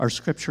Our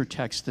scripture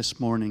text this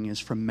morning is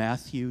from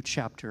Matthew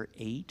chapter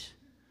 8,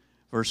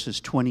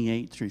 verses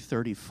 28 through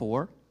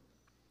 34.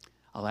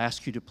 I'll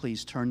ask you to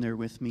please turn there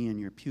with me in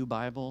your pew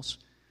Bibles,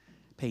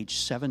 page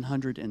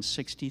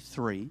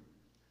 763.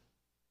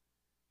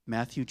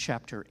 Matthew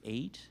chapter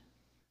 8,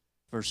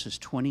 verses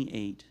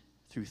 28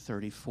 through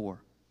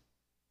 34.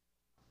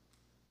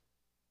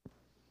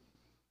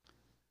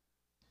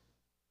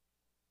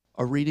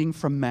 A reading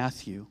from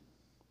Matthew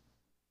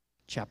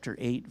chapter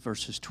 8,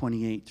 verses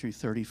 28 through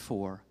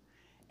 34.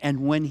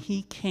 And when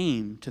he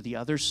came to the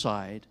other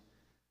side,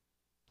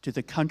 to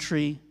the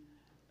country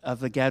of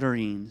the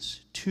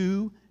Gadarenes,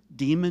 2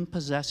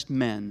 demon-possessed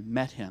men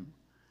met him,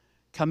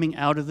 coming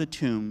out of the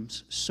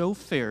tombs, so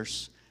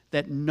fierce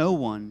that no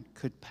one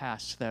could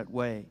pass that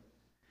way.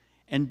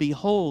 And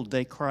behold,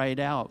 they cried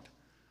out,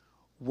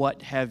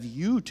 "What have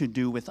you to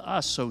do with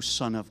us, O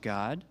Son of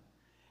God?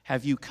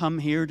 Have you come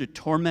here to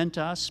torment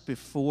us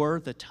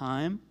before the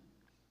time?"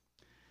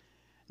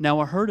 Now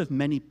a herd of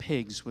many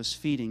pigs was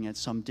feeding at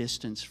some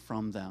distance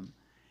from them,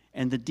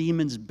 and the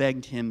demons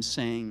begged him,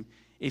 saying,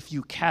 "If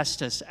you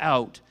cast us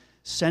out,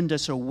 send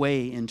us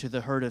away into the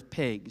herd of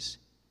pigs."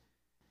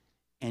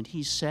 And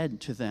he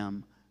said to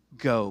them,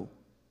 "Go."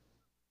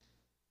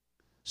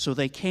 So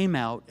they came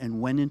out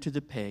and went into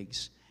the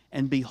pigs,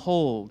 and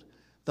behold,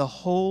 the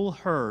whole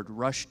herd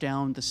rushed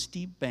down the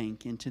steep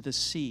bank into the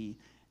sea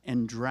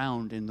and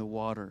drowned in the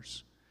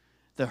waters.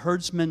 The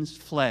herdsmen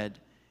fled,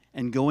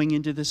 and going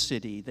into the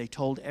city, they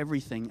told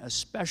everything,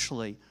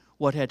 especially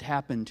what had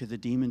happened to the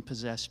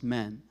demon-possessed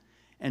men.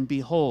 And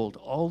behold,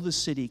 all the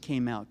city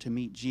came out to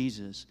meet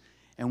Jesus,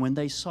 and when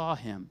they saw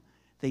him,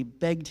 they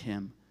begged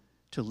him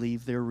to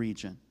leave their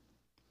region.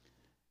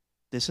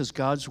 This is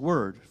God's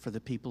word for the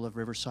people of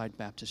Riverside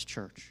Baptist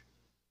Church.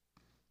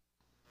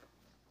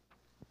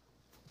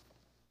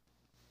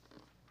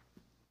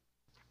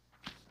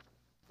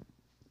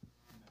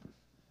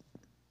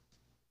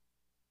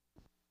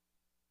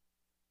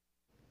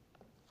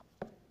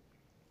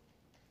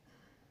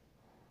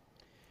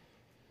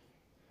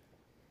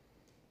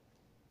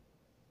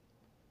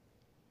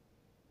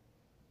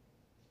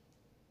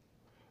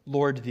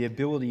 Lord, the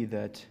ability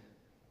that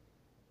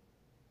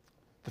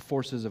the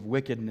forces of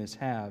wickedness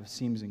have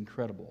seems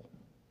incredible.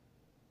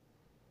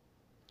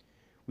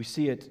 We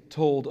see it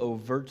told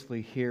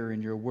overtly here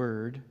in your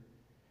word,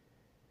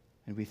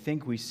 and we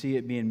think we see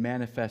it being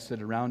manifested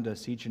around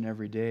us each and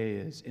every day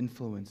as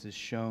influence is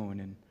shown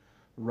in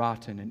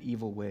rotten and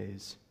evil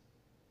ways.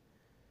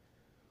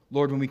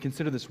 Lord, when we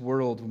consider this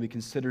world, when we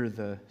consider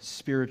the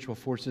spiritual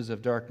forces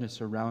of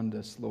darkness around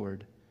us,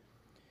 Lord,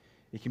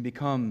 it can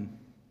become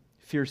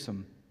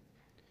fearsome.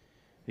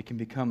 It can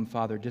become,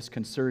 Father,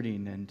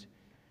 disconcerting, and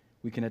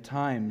we can at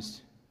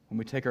times, when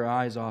we take our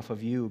eyes off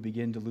of you,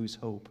 begin to lose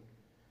hope.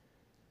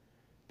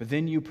 But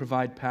then you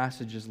provide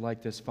passages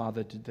like this,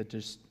 Father,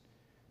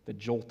 that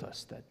jolt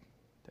us, that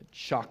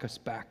shock us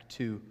back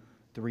to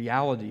the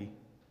reality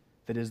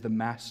that is the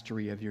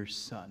mastery of your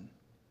Son.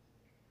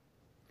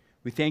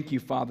 We thank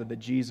you, Father, that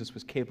Jesus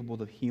was capable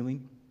of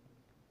healing.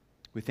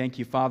 We thank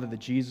you, Father, that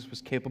Jesus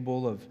was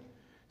capable of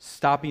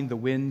stopping the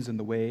winds and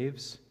the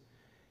waves.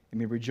 And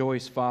we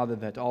rejoice, Father,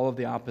 that all of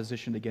the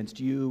opposition against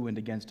you and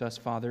against us,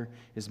 Father,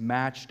 is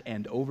matched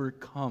and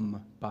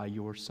overcome by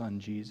your Son,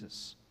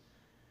 Jesus.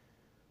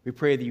 We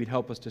pray that you'd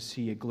help us to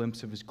see a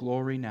glimpse of his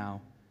glory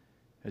now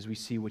as we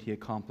see what he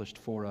accomplished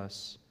for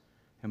us.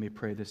 And we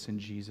pray this in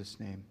Jesus'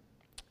 name.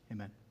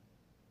 Amen.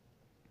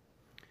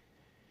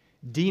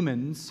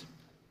 Demons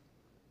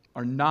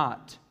are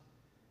not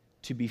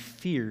to be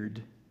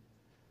feared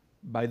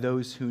by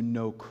those who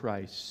know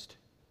Christ,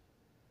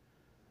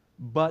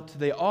 but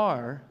they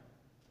are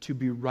to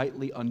be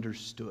rightly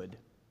understood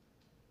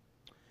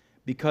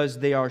because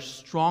they are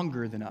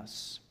stronger than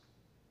us.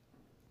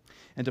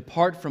 And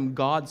apart from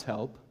God's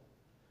help,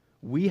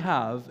 we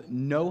have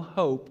no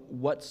hope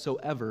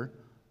whatsoever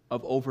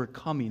of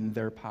overcoming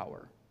their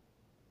power.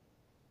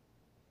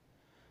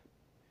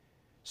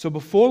 So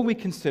before we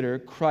consider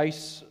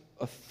Christ's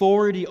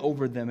authority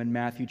over them in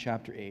Matthew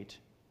chapter 8,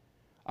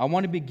 I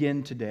want to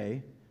begin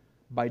today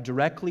by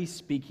directly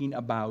speaking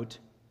about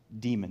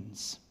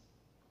demons,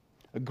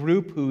 a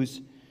group whose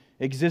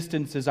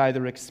existence is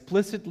either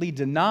explicitly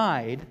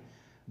denied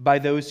by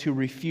those who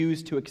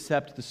refuse to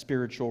accept the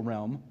spiritual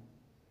realm,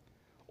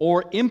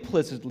 or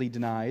implicitly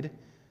denied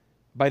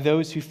by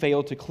those who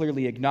fail to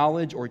clearly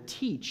acknowledge or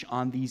teach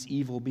on these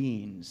evil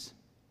beings.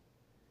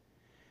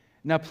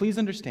 Now, please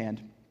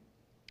understand,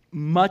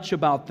 much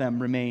about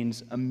them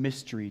remains a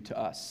mystery to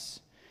us,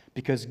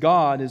 because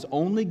God has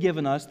only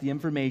given us the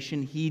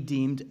information He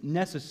deemed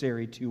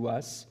necessary to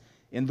us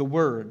in the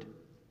Word.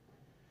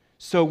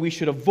 So we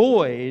should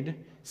avoid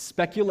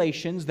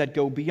speculations that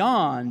go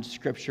beyond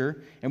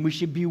Scripture, and we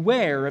should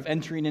beware of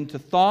entering into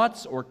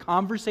thoughts or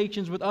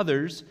conversations with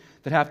others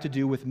that have to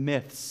do with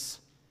myths.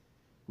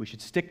 We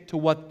should stick to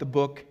what the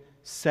book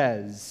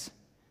says.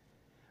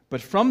 But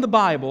from the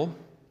Bible,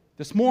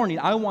 this morning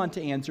I want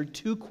to answer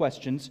 2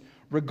 questions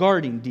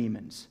regarding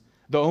demons,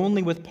 though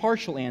only with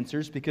partial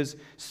answers because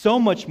so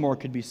much more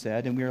could be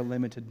said and we are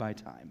limited by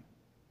time.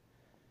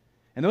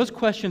 And those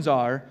questions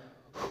are,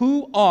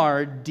 who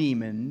are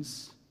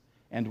demons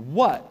and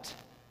what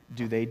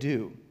do they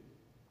do?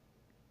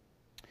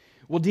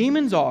 Well,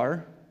 demons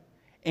are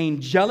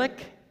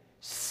angelic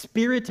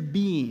spirit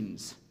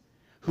beings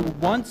who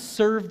once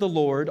served the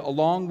Lord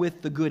along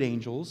with the good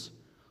angels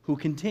who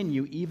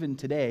continue even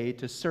today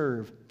to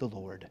serve the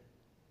Lord.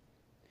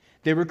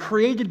 They were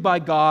created by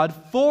God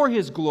for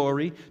His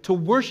glory, to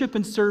worship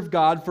and serve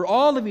God for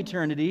all of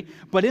eternity,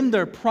 but in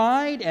their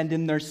pride and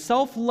in their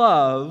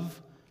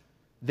self-love,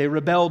 they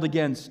rebelled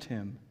against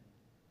Him.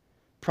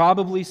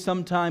 Probably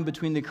sometime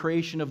between the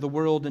creation of the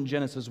world in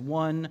Genesis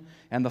 1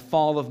 and the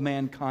fall of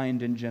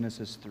mankind in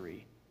Genesis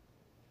 3.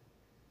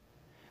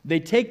 They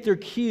take their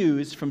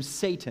cues from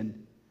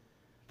Satan,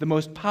 the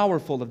most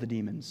powerful of the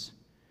demons,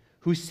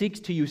 who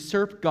seeks to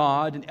usurp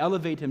God and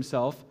elevate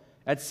himself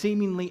at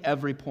seemingly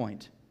every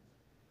point.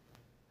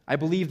 I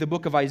believe the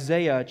book of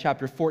Isaiah,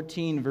 chapter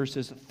 14,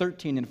 verses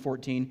 13 and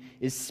 14,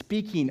 is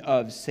speaking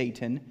of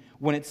Satan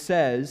when it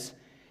says,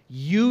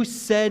 "You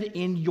said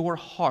in your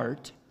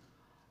heart,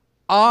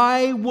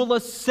 I will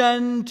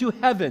ascend to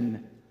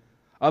heaven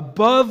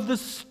above the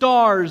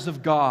stars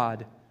of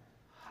God.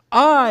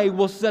 I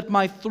will set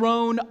my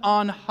throne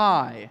on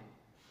high.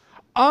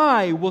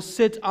 I will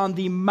sit on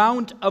the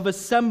mount of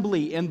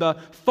assembly in the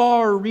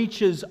far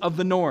reaches of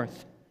the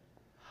north.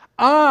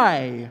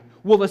 I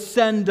will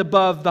ascend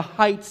above the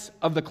heights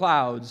of the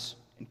clouds."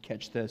 And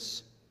catch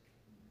this.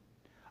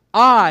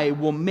 "I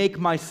will make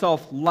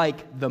myself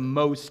like the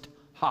Most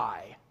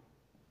High."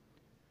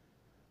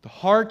 The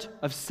heart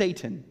of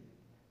Satan,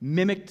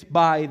 mimicked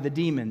by the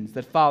demons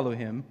that follow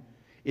him,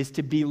 is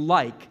to be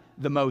like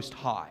the Most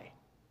High.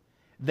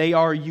 They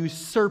are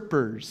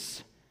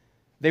usurpers.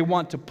 They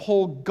want to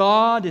pull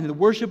God and the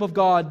worship of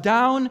God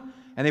down,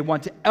 and they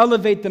want to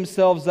elevate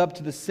themselves up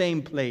to the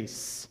same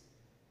place.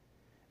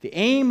 The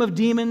aim of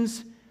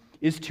demons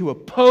is to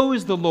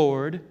oppose the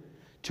Lord,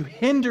 to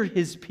hinder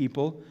His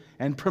people,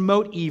 and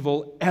promote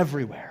evil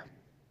everywhere.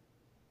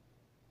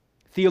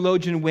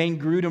 Theologian Wayne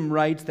Grudem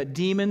writes that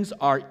demons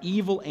are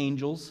evil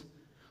angels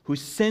who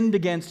sinned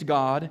against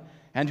God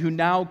and who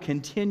now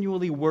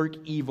continually work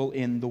evil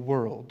in the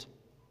world.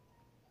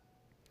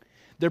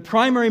 Their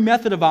primary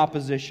method of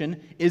opposition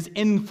is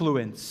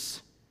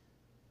influence.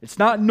 It's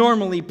not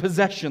normally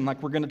possession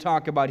like we're going to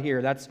talk about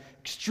here. That's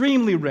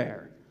extremely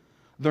rare.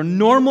 Their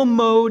normal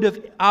mode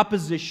of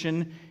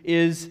opposition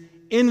is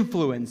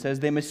influence, as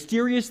they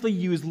mysteriously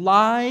use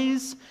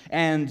lies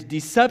and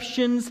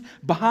deceptions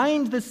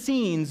behind the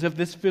scenes of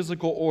this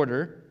physical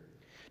order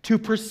to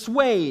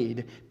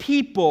persuade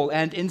people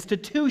and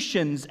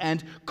institutions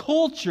and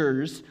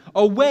cultures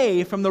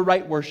away from the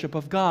right worship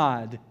of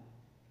God.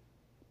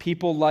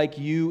 People like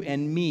you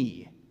and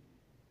me.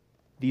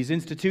 These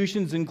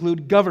institutions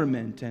include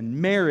government and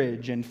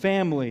marriage and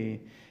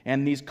family,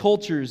 and these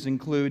cultures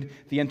include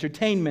the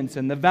entertainments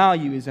and the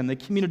values and the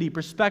community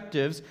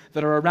perspectives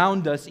that are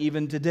around us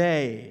even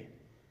today.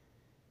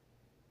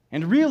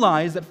 And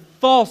realize that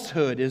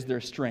falsehood is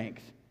their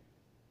strength.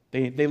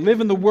 They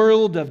live in the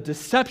world of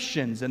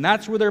deceptions, and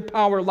that's where their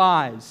power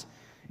lies.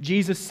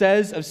 Jesus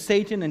says of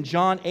Satan in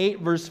John 8,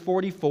 verse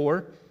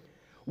 44,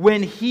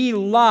 "When he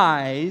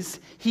lies,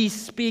 he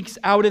speaks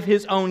out of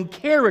his own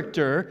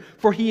character,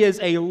 for he is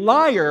a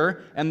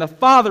liar and the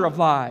father of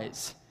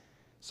lies."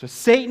 So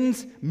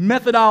Satan's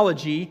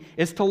methodology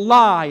is to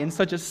lie in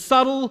such a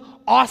subtle,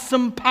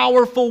 awesome,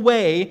 powerful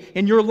way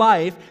in your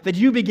life that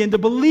you begin to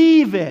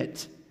believe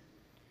it.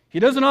 He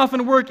doesn't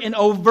often work in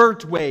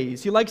overt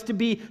ways. He likes to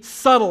be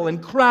subtle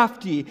and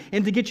crafty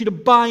and to get you to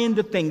buy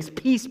into things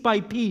piece by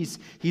piece.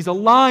 He's a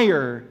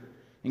liar,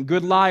 and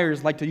good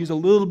liars like to use a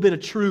little bit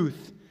of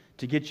truth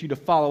to get you to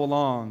follow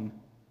along.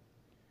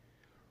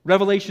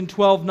 Revelation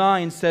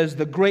 12:9 says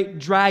the great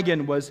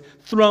dragon was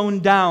thrown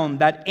down,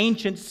 that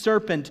ancient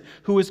serpent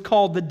who is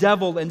called the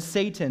devil and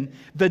Satan,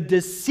 the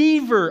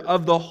deceiver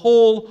of the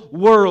whole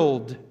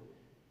world.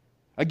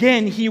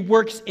 Again, he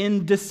works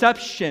in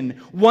deception.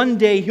 One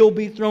day he'll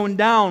be thrown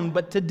down,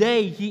 but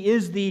today he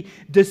is the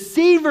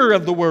deceiver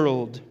of the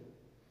world.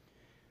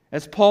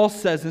 As Paul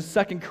says in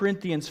 2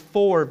 Corinthians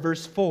 4,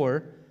 verse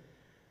 4,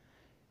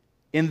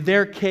 "In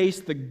their case,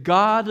 the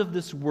God of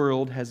this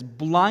world has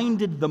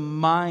blinded the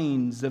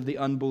minds of the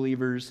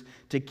unbelievers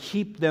to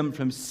keep them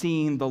from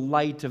seeing the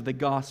light of the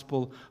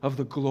gospel of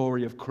the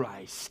glory of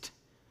Christ."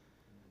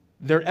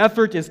 Their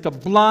effort is to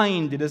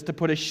blind, it is to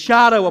put a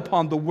shadow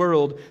upon the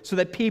world so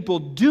that people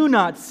do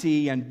not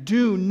see and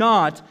do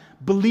not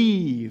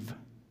believe.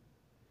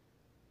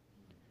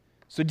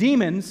 So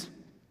demons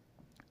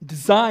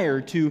desire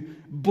to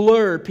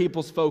blur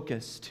people's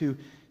focus,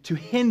 to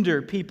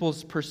hinder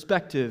people's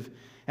perspective,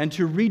 and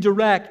to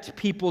redirect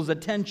people's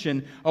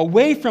attention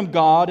away from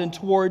God and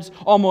towards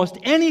almost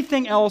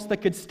anything else that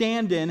could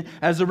stand in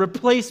as a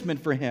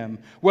replacement for Him,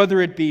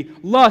 whether it be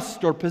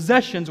lust or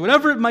possessions,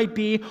 whatever it might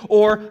be,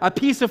 or a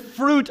piece of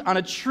fruit on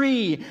a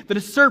tree that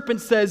a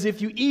serpent says,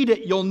 if you eat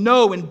it, you'll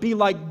know and be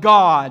like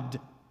God.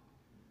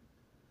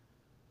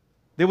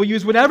 They will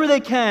use whatever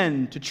they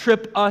can to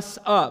trip us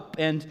up,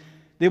 and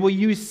They will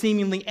use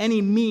seemingly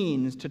any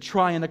means to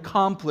try and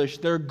accomplish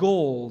their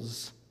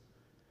goals.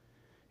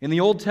 In the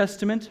Old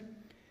Testament,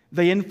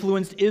 they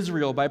influenced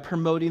Israel by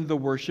promoting the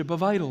worship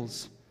of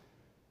idols.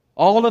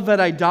 All of that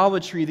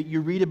idolatry that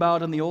you read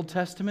about in the Old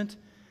Testament,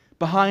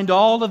 behind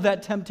all of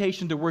that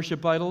temptation to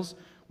worship idols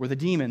were the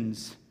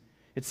demons.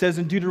 It says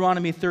in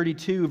Deuteronomy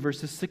 32,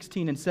 verses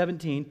 16 and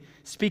 17,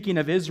 speaking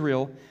of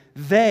Israel,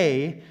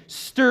 they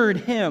stirred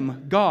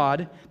him,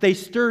 God, they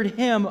stirred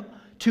him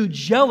to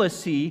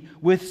jealousy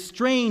with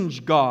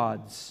strange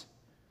gods.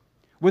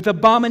 With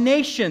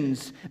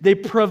abominations, they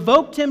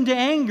provoked him to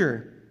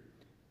anger.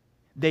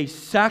 They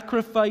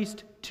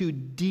sacrificed to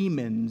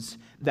demons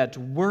that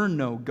were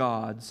no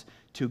gods,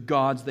 to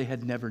gods they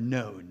had never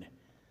known.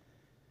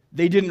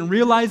 They didn't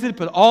realize it,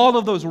 but all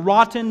of those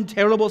rotten,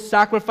 terrible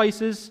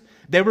sacrifices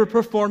they were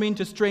performing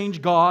to strange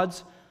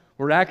gods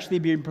were actually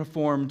being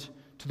performed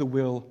to the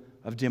will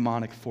of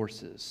demonic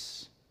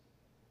forces.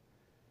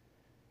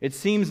 It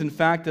seems, in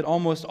fact, that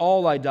almost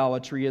all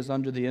idolatry is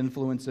under the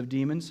influence of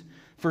demons.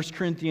 1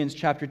 Corinthians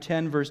chapter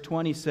 10, verse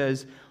 20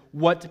 says,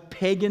 "What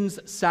pagans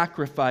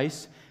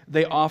sacrifice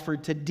they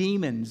offered to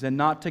demons and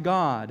not to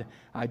God.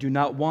 I do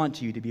not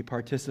want you to be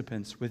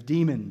participants with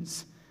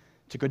demons."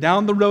 To go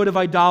down the road of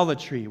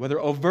idolatry, whether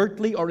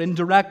overtly or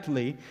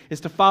indirectly, is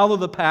to follow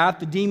the path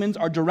the demons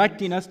are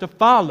directing us to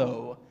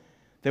follow.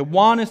 They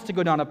want us to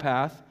go down a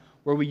path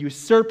where we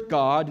usurp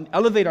God and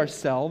elevate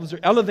ourselves or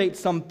elevate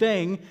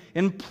something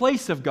in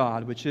place of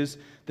God, which is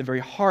the very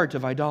heart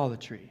of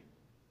idolatry.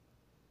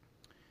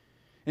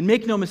 And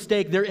make no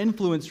mistake, their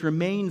influence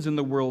remains in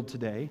the world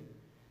today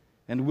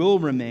and will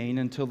remain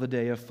until the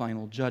day of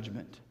final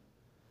judgment.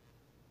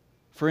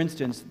 For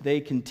instance,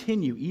 they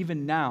continue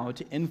even now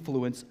to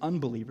influence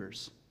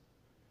unbelievers.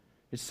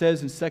 It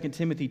says in 2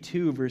 Timothy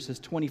 2, verses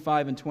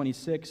 25 and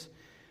 26,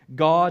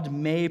 God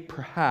may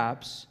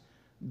perhaps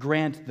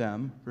grant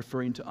them,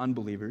 referring to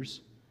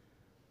unbelievers,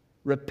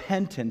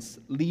 repentance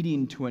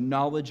leading to a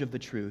knowledge of the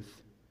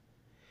truth,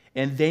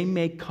 and they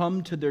may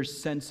come to their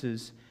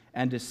senses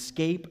and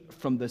escape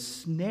from the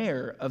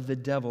snare of the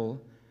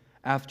devil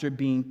after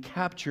being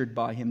captured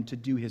by him to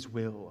do his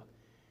will.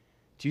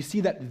 Do you see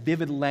that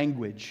vivid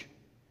language?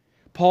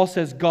 Paul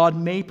says God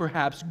may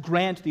perhaps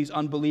grant these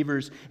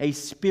unbelievers a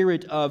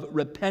spirit of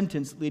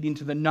repentance leading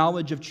to the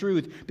knowledge of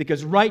truth,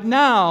 because right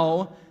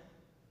now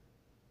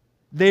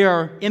they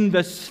are in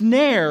the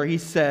snare, he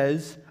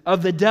says,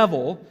 of the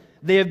devil.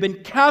 They have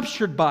been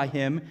captured by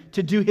him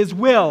to do his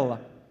will.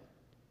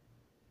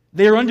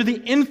 They are under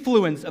the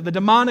influence of the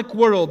demonic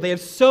world. They have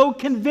so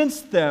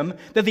convinced them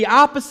that the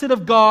opposite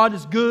of God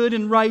is good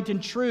and right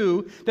and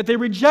true that they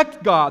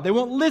reject God. They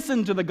won't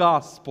listen to the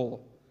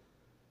gospel.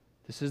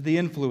 This is the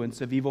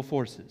influence of evil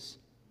forces.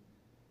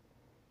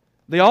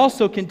 They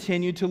also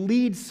continue to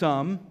lead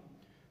some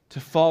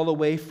to fall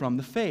away from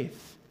the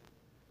faith.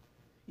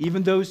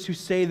 Even those who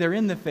say they're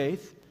in the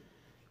faith,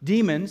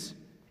 demons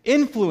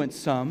influence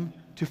some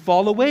to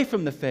fall away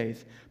from the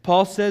faith.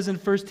 Paul says in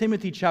 1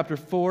 Timothy chapter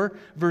 4,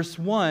 verse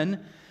 1,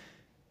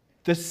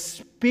 the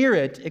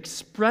Spirit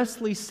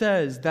expressly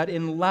says that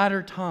in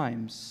latter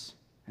times,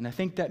 and I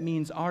think that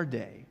means our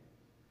day,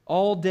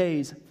 all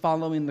days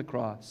following the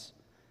cross,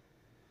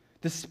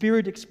 the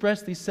Spirit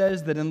expressly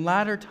says that in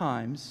latter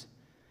times,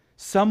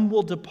 some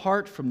will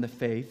depart from the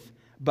faith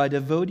by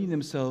devoting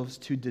themselves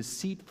to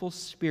deceitful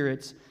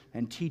spirits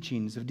and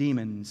teachings of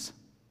demons.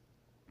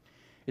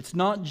 It's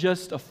not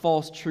just a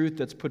false truth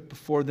that's put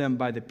before them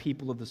by the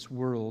people of this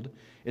world.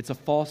 It's a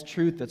false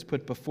truth that's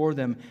put before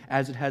them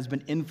as it has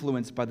been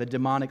influenced by the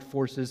demonic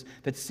forces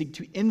that seek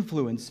to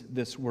influence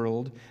this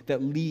world,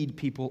 that lead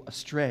people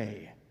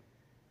astray.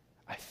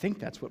 I think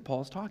that's what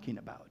Paul's talking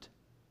about.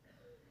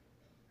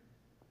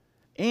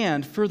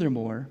 And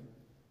furthermore,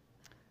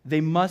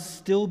 they must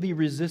still be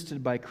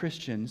resisted by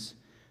Christians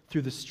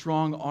through the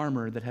strong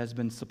armor that has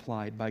been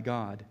supplied by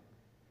God.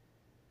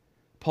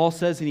 Paul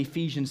says in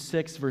Ephesians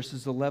 6,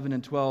 verses 11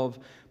 and 12,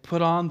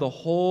 put on the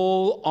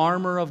whole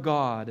armor of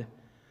God,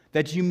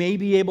 that you may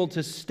be able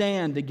to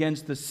stand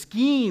against the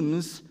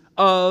schemes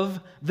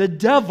of the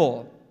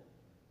devil.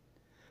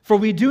 For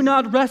we do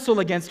not wrestle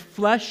against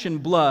flesh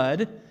and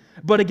blood,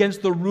 but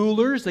against the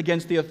rulers,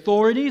 against the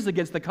authorities,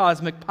 against the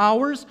cosmic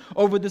powers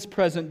over this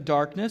present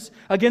darkness,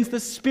 against the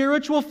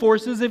spiritual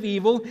forces of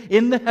evil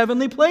in the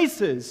heavenly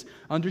places.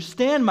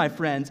 Understand, my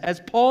friends,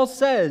 as Paul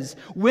says,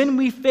 when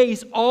we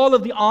face all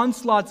of the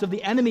onslaughts of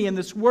the enemy in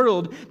this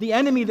world, the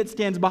enemy that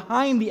stands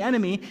behind the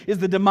enemy is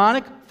the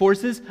demonic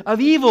forces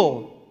of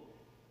evil.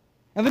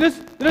 And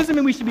that doesn't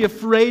mean we should be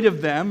afraid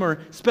of them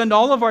or spend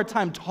all of our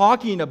time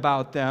talking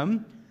about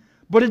them.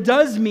 But it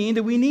does mean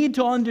that we need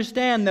to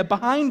understand that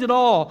behind it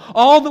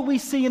all that we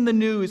see in the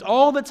news,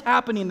 all that's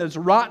happening that's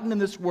rotten in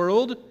this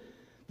world,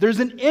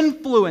 there's an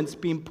influence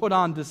being put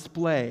on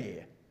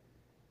display.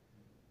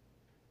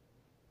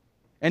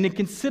 And in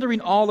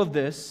considering all of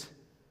this,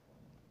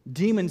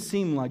 demons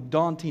seem like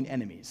daunting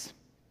enemies.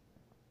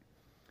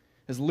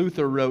 As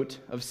Luther wrote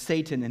of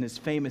Satan in his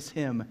famous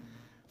hymn,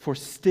 "For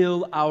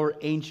still our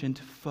ancient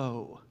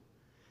foe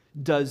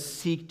does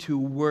seek to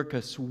work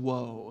us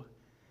woe.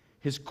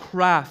 His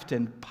craft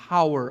and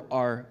power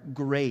are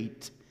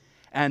great,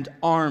 and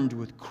armed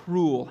with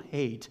cruel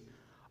hate,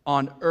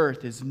 on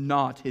earth is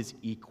not his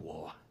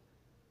equal.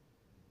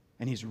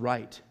 And he's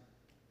right.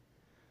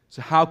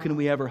 So how can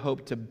we ever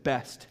hope to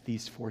best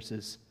these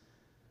forces?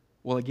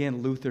 Well,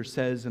 again, Luther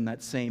says in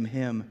that same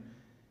hymn,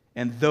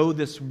 "And though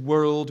this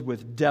world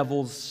with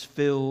devils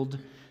filled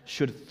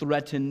should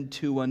threaten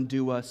to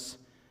undo us,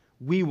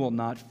 we will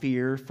not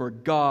fear, for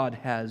God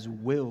has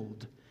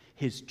willed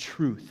His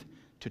truth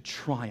to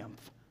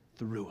triumph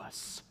through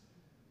us."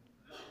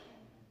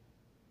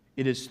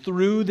 It is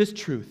through this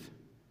truth,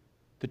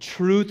 the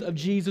truth of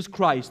Jesus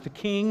Christ, the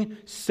King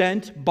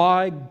sent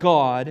by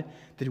God,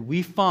 that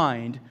we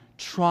find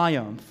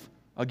triumph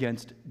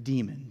against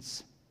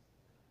demons.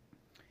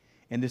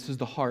 And this is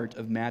the heart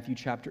of Matthew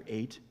chapter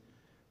 8,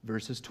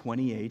 verses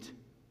 28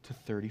 to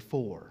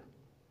 34.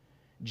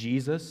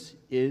 Jesus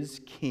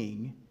is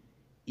king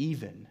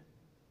even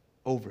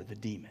over the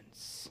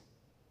demons.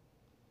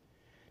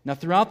 Now,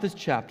 throughout this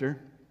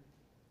chapter,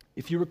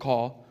 if you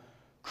recall,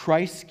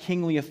 Christ's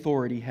kingly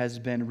authority has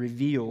been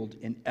revealed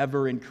in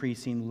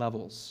ever-increasing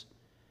levels.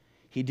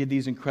 He did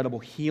these incredible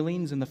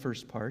healings in the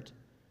first part.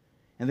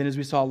 And then as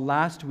we saw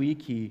last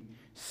week, He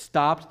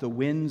stopped the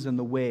winds and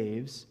the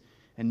waves.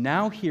 And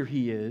now here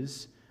He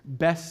is,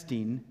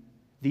 besting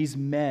these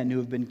men who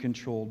have been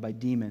controlled by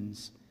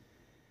demons.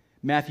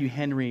 Matthew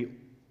Henry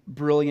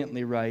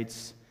brilliantly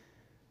writes,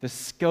 "The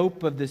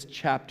scope of this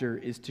chapter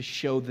is to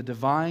show the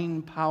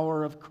divine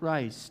power of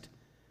Christ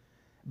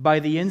by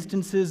the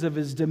instances of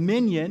His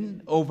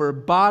dominion over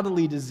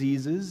bodily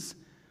diseases,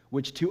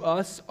 which to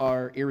us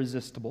are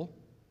irresistible,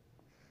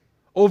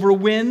 over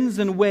winds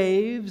and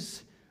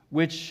waves,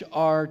 which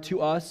are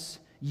to us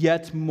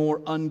yet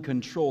more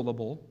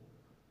uncontrollable,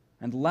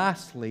 and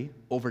lastly,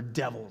 over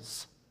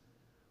devils,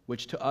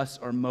 which to us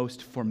are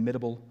most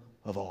formidable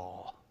of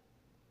all."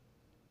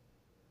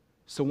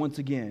 So once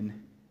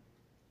again,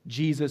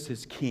 Jesus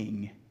is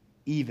king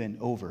even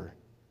over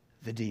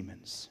the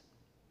demons.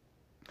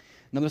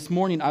 Now this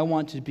morning I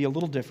want to be a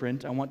little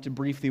different. I want to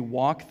briefly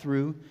walk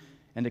through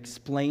and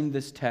explain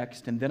this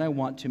text, and then I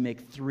want to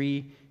make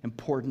 3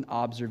 important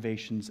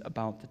observations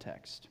about the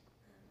text.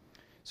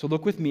 So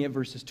look with me at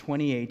verses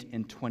 28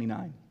 and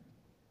 29.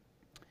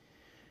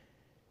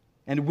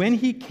 "And when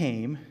He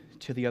came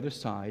to the other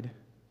side,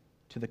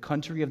 to the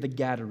country of the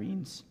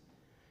Gadarenes,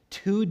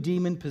 2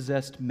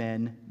 demon-possessed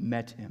men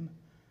met Him,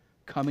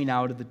 coming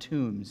out of the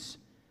tombs,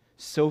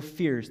 so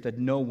fierce that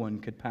no one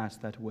could pass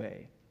that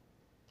way.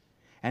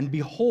 And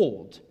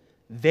behold,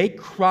 they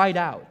cried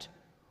out,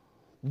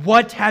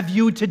 'What have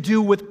you to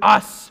do with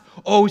us,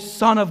 O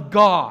Son of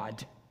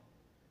God?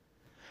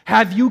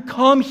 Have you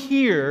come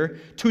here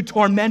to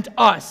torment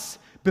us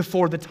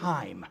before the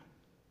time?'"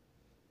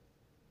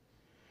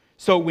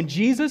 So when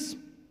Jesus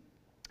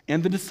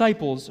and the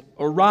disciples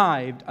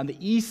arrived on the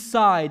east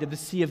side of the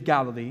Sea of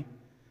Galilee,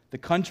 the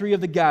country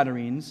of the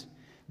Gadarenes,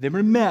 they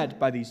were met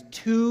by these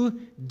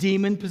 2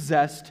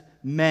 demon-possessed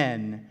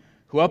men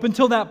who up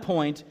until that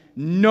point,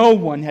 no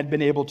one had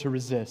been able to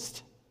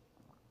resist.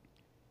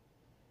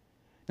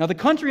 Now, the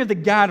country of the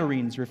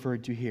Gadarenes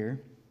referred to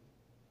here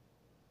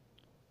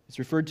is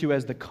referred to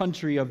as the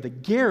country of the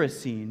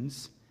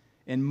Gerasenes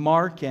in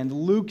Mark and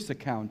Luke's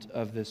account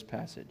of this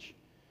passage.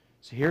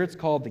 So here it's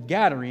called the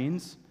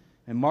Gadarenes,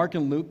 and Mark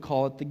and Luke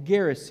call it the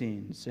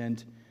Gerasenes.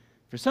 And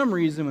for some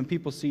reason, when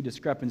people see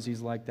discrepancies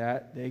like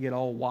that, they get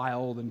all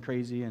wild and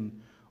crazy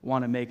and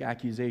want to make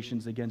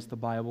accusations against the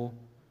Bible,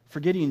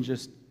 forgetting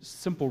just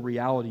simple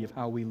reality of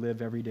how we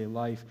live everyday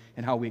life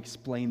and how we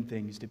explain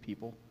things to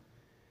people.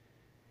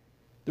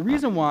 The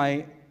reason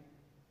why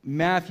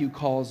Matthew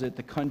calls it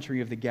the country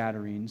of the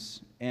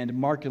Gadarenes and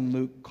Mark and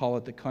Luke call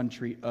it the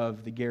country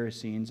of the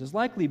Gerasenes is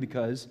likely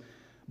because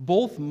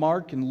both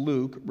Mark and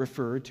Luke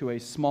refer to a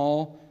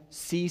small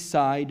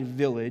seaside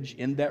village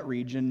in that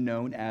region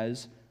known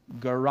as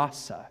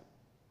Gerasa,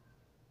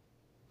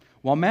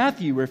 while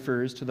Matthew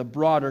refers to the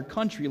broader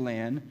country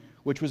land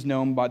which was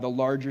known by the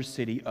larger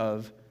city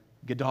of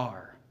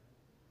Gadara.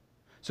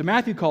 So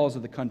Matthew calls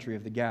it the country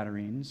of the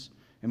Gadarenes,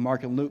 and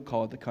Mark and Luke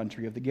call it the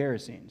country of the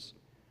Gerasenes.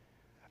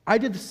 I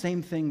did the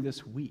same thing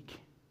this week.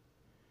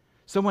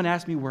 Someone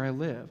asked me where I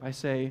live. I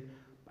say,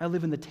 I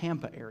live in the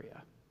Tampa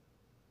area.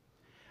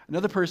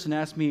 Another person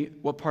asked me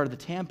what part of the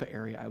Tampa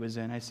area I was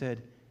in. I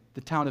said,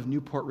 the town of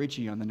Newport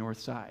Richey on the north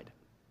side.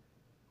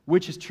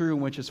 Which is true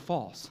and which is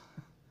false?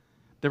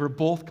 They were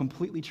both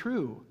completely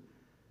true.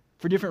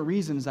 For different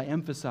reasons, I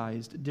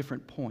emphasized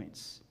different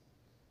points.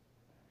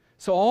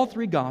 So all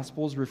 3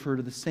 Gospels refer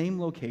to the same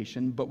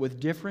location, but with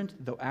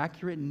different, though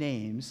accurate,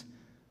 names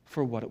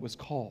for what it was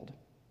called.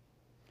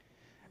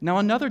 Now,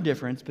 another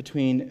difference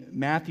between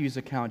Matthew's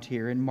account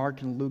here and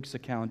Mark and Luke's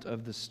account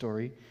of this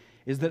story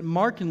is that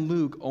Mark and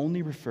Luke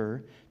only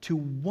refer to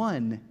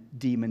 1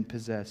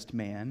 demon-possessed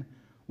man,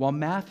 while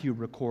Matthew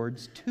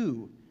records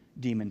 2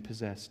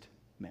 demon-possessed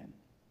men.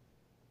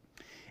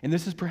 And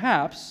this is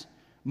perhaps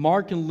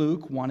Mark and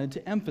Luke wanted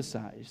to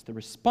emphasize the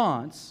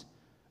response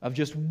of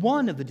just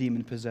one of the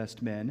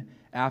demon-possessed men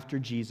after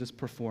Jesus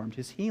performed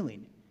his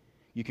healing.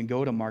 You can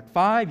go to Mark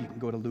 5, you can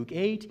go to Luke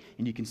 8,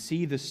 and you can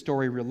see the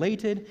story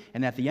related,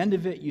 and at the end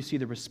of it, you see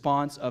the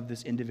response of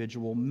this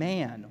individual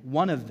man,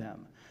 one of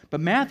them. But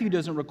Matthew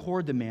doesn't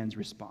record the man's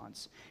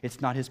response. It's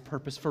not his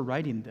purpose for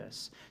writing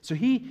this. So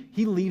he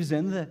leaves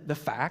in the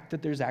fact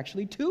that there's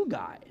actually two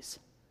guys.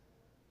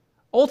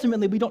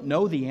 Ultimately, we don't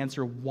know the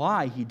answer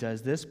why he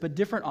does this, but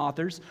different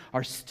authors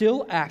are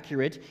still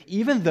accurate,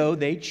 even though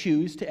they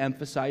choose to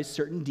emphasize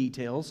certain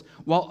details,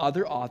 while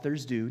other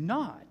authors do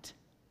not.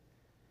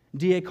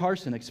 D.A.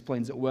 Carson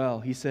explains it well.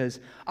 He says,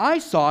 "I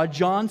saw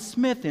John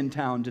Smith in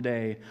town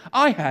today.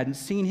 I hadn't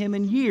seen him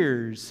in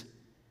years,"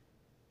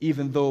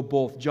 even though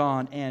both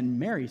John and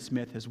Mary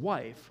Smith, his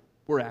wife,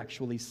 were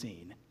actually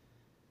seen.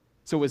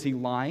 So was he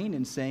lying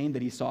in saying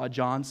that he saw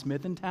John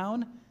Smith in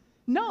town?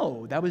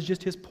 No, that was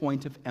just his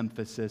point of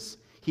emphasis.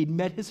 He'd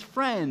met his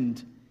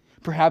friend.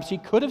 Perhaps he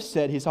could have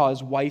said he saw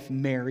his wife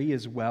Mary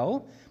as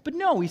well, but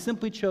no, he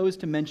simply chose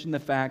to mention the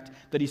fact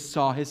that he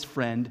saw his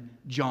friend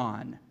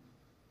John.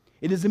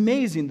 It is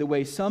amazing the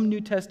way some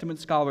New Testament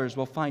scholars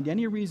will find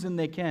any reason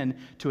they can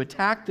to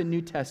attack the New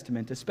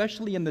Testament,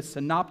 especially in the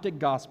synoptic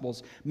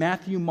Gospels,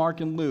 Matthew, Mark,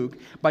 and Luke,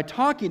 by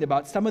talking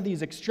about some of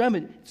these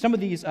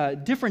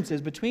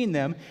differences between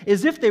them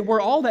as if they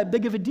were all that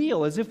big of a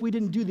deal, as if we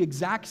didn't do the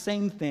exact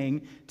same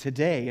thing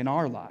today in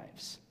our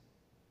lives.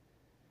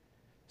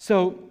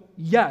 So,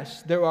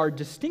 yes, there are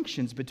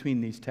distinctions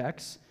between these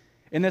texts,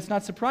 and that's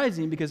not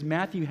surprising because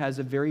Matthew has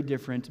a very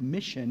different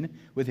mission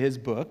with his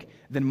book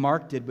than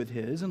Mark did with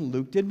his and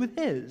Luke did with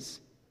his.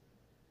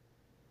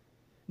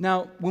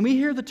 Now, when we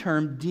hear the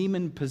term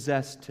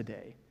demon-possessed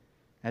today,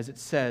 as it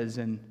says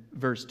in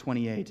verse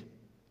 28,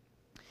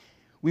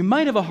 we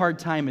might have a hard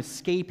time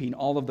escaping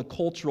all of the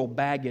cultural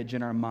baggage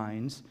in our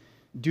minds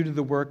due to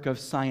the work of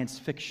science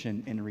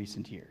fiction in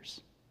recent years.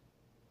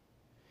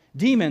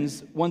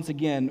 Demons, once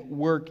again,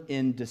 work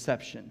in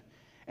deception.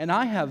 And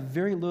I have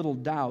very little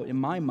doubt in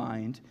my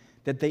mind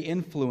that they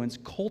influence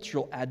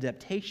cultural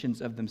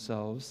adaptations of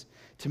themselves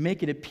to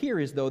make it appear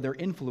as though their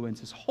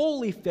influence is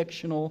wholly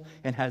fictional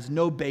and has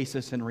no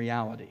basis in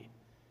reality.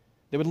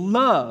 They would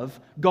love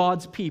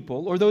God's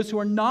people, or those who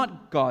are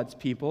not God's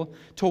people,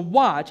 to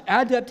watch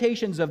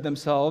adaptations of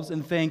themselves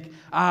and think,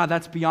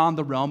 that's beyond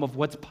the realm of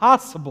what's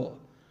possible.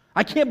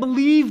 I can't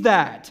believe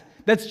that.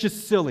 That's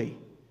just silly.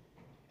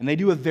 And they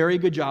do a very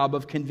good job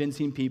of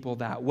convincing people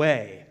that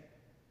way.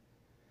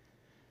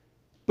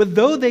 But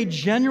though they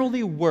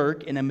generally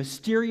work in a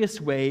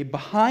mysterious way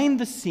behind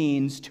the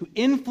scenes to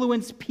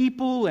influence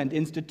people and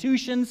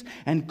institutions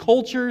and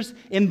cultures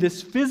in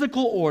this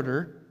physical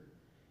order,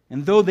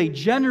 and though they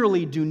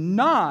generally do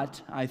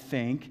not, I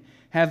think,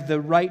 have the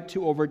right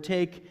to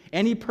overtake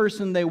any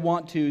person they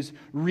want to's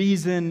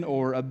reason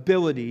or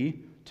ability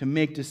to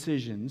make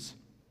decisions,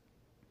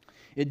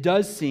 it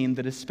does seem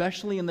that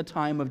especially in the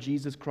time of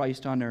Jesus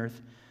Christ on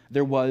earth,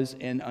 there was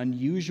an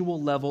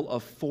unusual level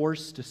of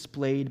force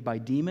displayed by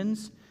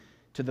demons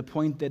to the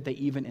point that they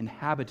even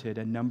inhabited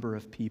a number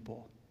of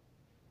people.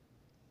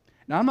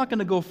 Now, I'm not going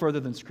to go further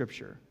than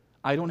Scripture.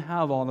 I don't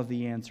have all of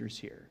the answers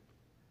here.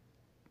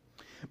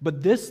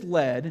 But this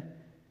led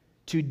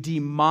to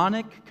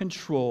demonic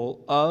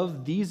control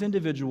of these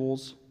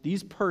individuals,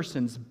 these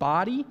persons'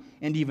 body,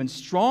 and even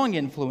strong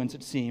influence,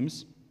 it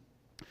seems,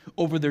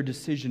 over their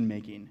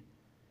decision-making.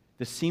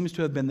 This seems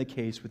to have been the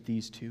case with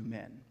these two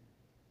men.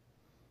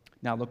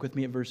 Now look with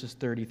me at verses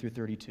 30 through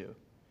 32.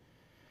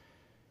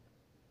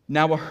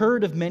 Now a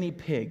herd of many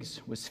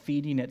pigs was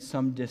feeding at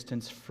some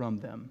distance from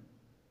them,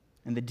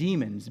 and the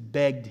demons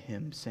begged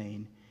him,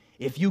 saying,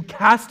 "If you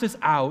cast us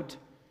out,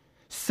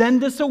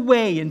 send us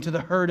away into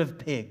the herd of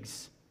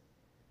pigs."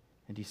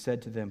 And he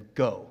said to them,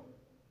 "Go."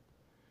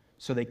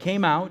 So they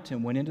came out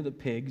and went into the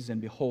pigs,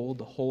 and behold,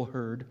 the whole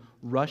herd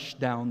rushed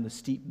down the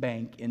steep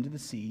bank into the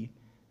sea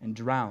and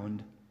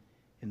drowned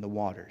in the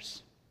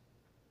waters.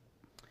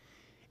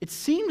 It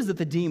seems that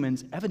the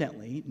demons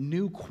evidently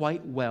knew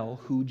quite well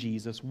who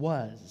Jesus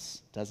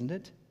was, doesn't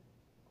it?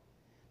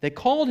 They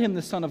called him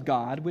the Son of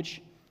God, which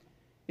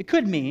it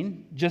could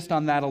mean, just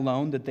on that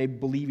alone, that they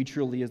believe he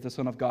truly is the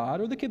Son of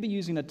God, or they could be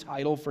using a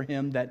title for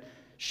him that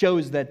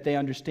shows that they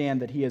understand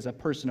that he is a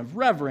person of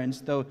reverence,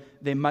 though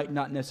they might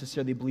not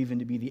necessarily believe him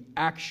to be the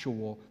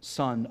actual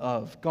Son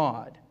of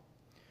God.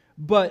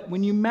 But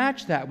when you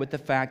match that with the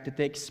fact that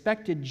they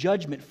expected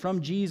judgment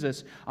from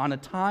Jesus on a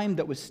time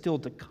that was still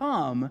to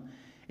come,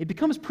 it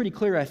becomes pretty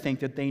clear, I think,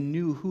 that they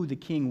knew who the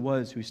king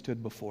was who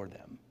stood before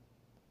them.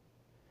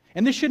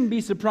 And this shouldn't be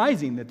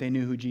surprising that they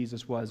knew who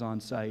Jesus was on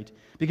sight,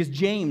 because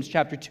James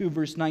chapter 2,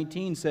 verse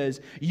 19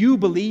 says, "You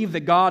believe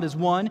that God is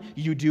one,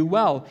 you do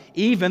well.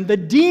 Even the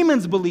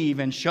demons believe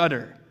and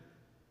shudder."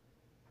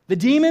 The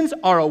demons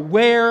are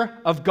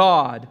aware of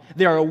God.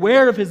 They are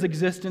aware of his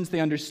existence. They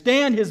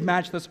understand his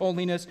matchless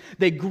holiness.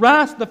 They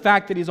grasp the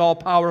fact that he's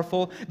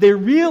all-powerful. They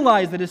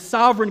realize that his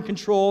sovereign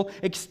control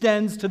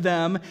extends to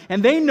them.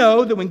 And they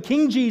know that when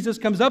King Jesus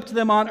comes up to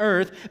them on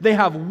earth, they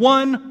have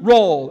one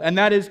role, and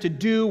that is to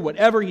do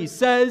whatever he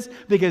says,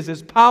 because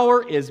his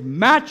power is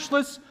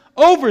matchless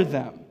over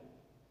them.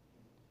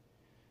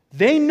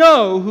 They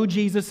know who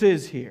Jesus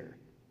is here.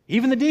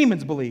 Even the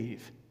demons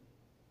believe.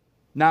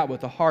 Not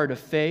with a heart of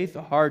faith,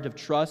 a heart of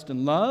trust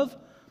and love,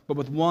 but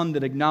with one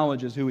that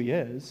acknowledges who he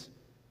is.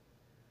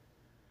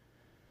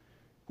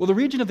 Well, the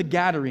region of the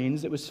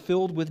Gadarenes, it was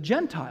filled with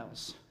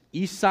Gentiles.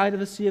 East side of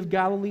the Sea of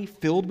Galilee,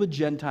 filled with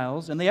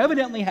Gentiles, and they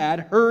evidently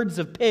had herds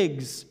of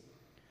pigs.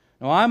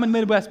 Now, I'm a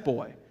Midwest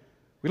boy.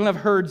 We don't have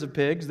herds of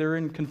pigs. They're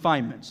in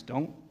confinements.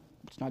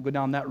 Let's not go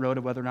down that road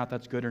of whether or not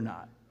that's good or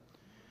not.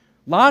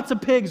 Lots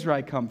of pigs where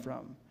I come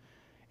from.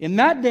 In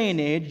that day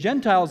and age,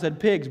 Gentiles had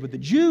pigs, but the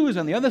Jews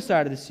on the other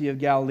side of the Sea of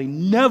Galilee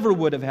never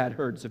would have had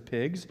herds of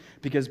pigs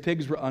because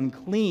pigs were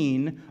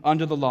unclean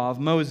under the law of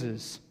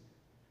Moses.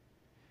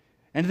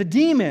 And the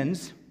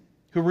demons,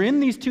 who were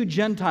in these two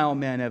Gentile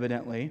men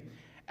evidently,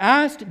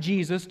 asked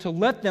Jesus to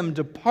let them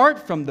depart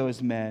from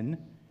those men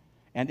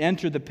and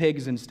enter the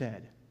pigs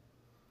instead.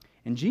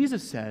 And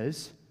Jesus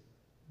says,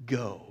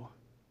 "Go."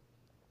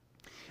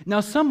 Now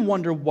some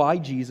wonder why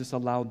Jesus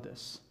allowed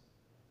this.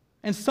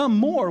 And some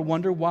more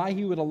wonder why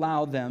he would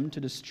allow them to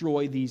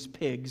destroy these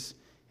pigs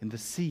in the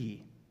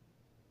sea.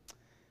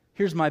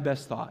 Here's my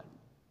best thought.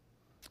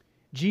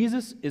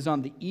 Jesus is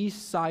on the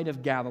east side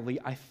of Galilee,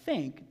 I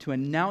think, to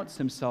announce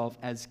himself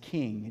as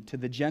king to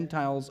the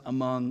Gentiles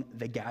among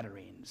the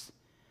Gadarenes.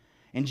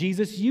 And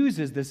Jesus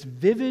uses this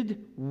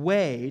vivid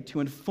way to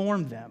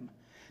inform them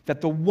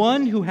that the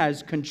one who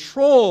has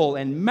control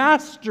and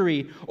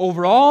mastery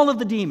over all of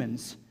the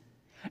demons,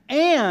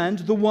 and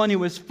the one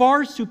who is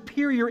far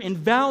superior in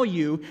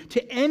value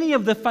to any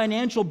of the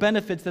financial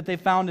benefits that they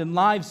found in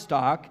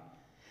livestock,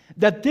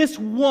 that this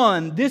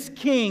one, this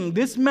king,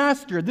 this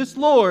master, this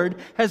Lord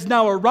has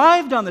now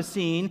arrived on the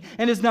scene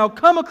and has now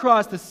come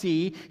across the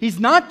sea. He's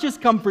not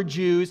just come for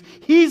Jews,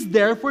 he's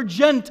there for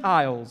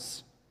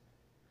Gentiles.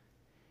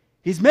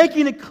 He's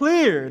making it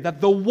clear that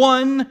the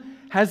one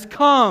has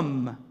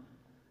come.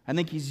 I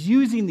think he's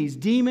using these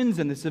demons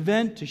and this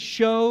event to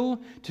show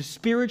to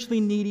spiritually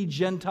needy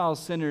Gentile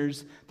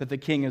sinners that the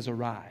king has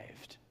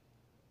arrived.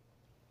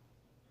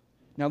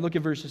 Now look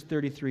at verses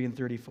 33 and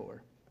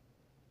 34.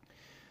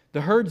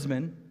 The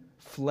herdsmen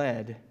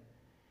fled,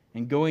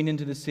 and going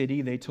into the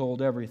city, they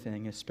told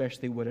everything,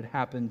 especially what had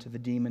happened to the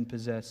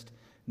demon-possessed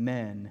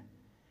men.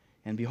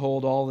 And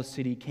behold, all the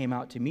city came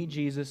out to meet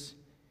Jesus,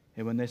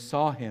 and when they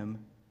saw him,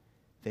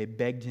 they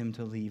begged him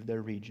to leave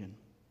their region.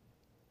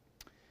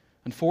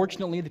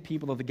 Unfortunately, the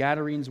people of the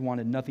Gadarenes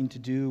wanted nothing to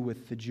do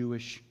with the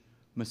Jewish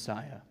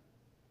Messiah.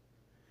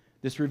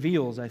 This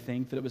reveals, I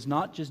think, that it was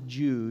not just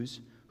Jews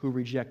who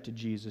rejected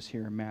Jesus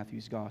here in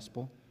Matthew's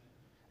gospel,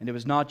 and it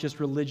was not just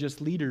religious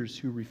leaders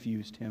who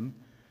refused him,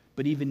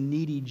 but even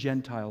needy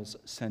Gentiles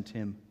sent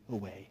him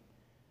away.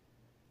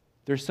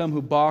 There's some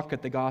who balk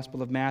at the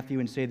gospel of Matthew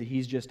and say that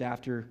he's just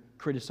after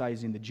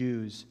criticizing the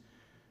Jews,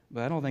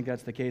 but I don't think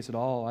that's the case at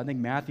all. I think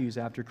Matthew's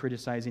after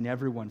criticizing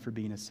everyone for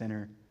being a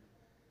sinner.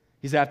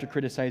 He's after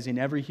criticizing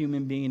every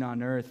human being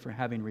on earth for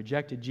having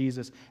rejected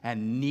Jesus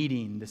and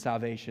needing the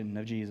salvation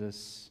of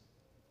Jesus.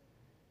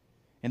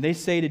 And they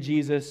say to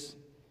Jesus,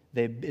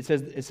 it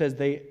says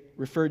they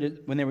referred to,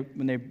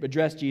 when they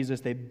addressed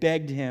Jesus, they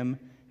begged him,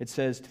 it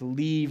says, to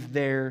leave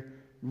their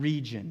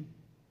region.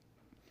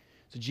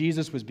 So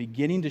Jesus was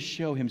beginning to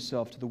show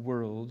himself to the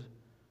world,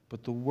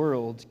 but the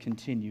world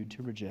continued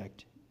to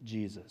reject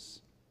Jesus.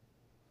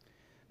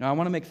 Now I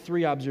want to make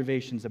 3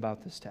 observations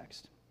about this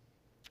text.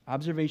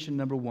 Observation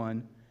number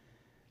 1,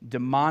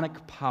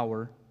 demonic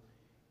power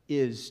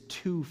is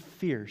too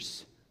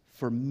fierce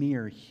for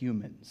mere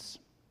humans.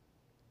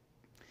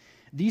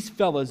 These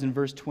fellows in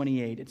verse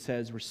 28, it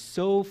says, were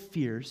so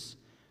fierce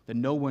that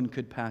no one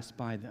could pass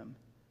by them.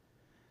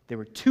 They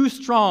were too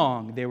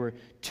strong, they were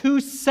too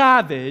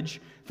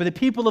savage for the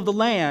people of the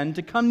land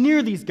to come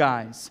near these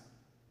guys.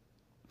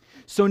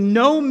 So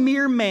no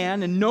mere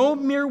man and no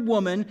mere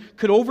woman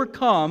could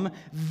overcome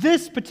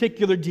this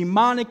particular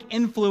demonic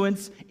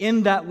influence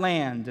in that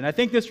land. And I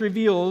think this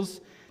reveals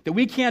that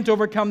we can't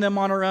overcome them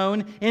on our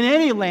own in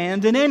any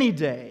land, in any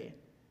day.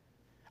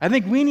 I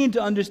think we need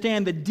to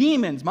understand that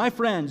demons, my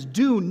friends,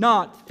 do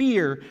not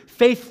fear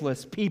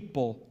faithless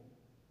people.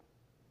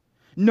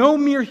 No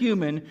mere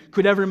human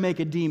could ever make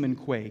a demon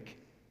quake.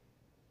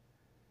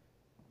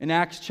 In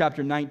Acts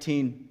chapter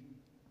 19,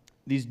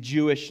 these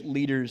Jewish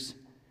leaders,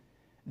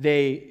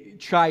 they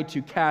tried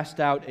to cast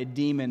out a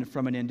demon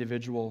from an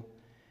individual.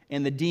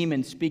 And the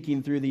demon,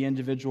 speaking through the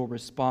individual,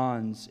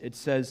 responds. It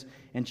says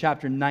in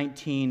chapter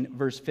 19,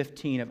 verse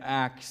 15 of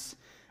Acts,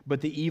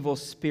 "But the evil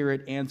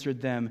spirit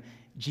answered them,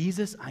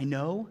 'Jesus I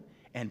know,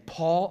 and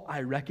Paul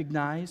I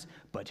recognize,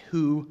 but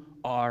who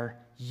are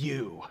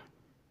you?'"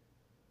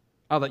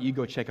 I'll let you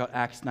go check out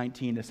Acts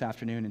 19 this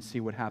afternoon and see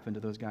what happened to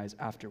those guys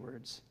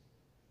afterwards.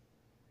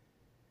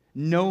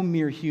 No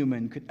mere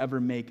human could ever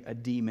make a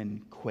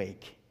demon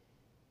quake.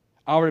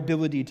 Our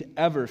ability to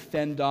ever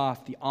fend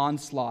off the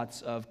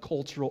onslaughts of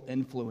cultural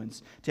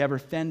influence, to ever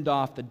fend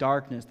off the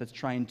darkness that's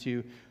trying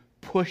to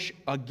push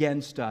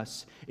against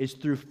us, is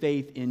through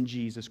faith in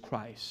Jesus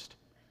Christ.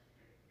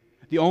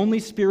 The only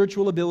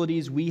spiritual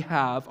abilities we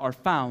have are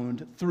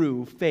found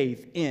through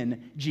faith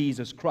in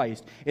Jesus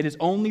Christ. It is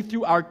only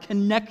through our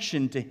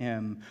connection to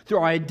Him, through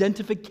our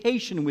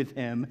identification with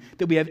Him,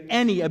 that we have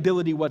any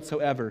ability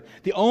whatsoever.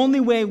 The only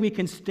way we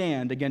can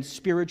stand against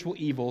spiritual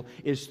evil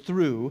is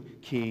through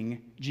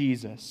King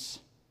Jesus.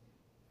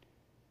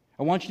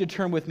 I want you to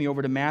turn with me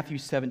over to Matthew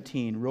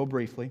 17, real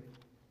briefly.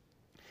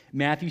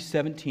 Matthew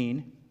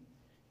 17,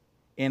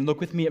 and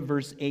look with me at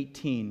verse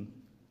 18.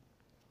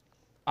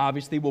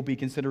 Obviously, we'll be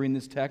considering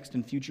this text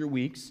in future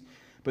weeks,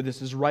 but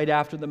this is right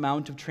after the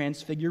Mount of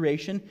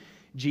Transfiguration.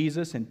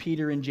 Jesus and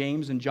Peter and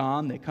James and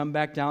John, they come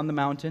back down the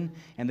mountain,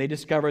 and they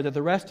discover that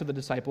the rest of the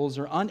disciples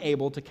are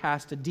unable to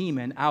cast a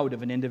demon out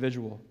of an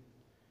individual.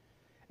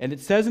 And it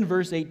says in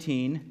verse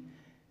 18,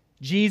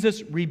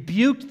 Jesus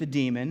rebuked the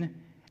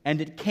demon, and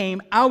it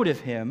came out of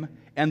him,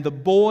 and the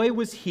boy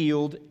was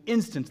healed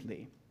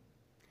instantly.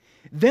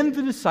 Then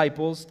the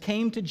disciples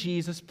came to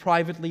Jesus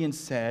privately and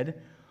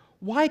said,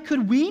 "Why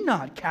could we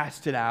not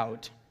cast it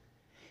out?"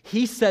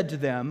 He said to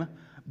them,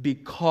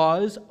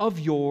 "Because of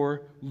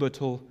your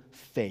little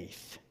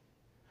faith.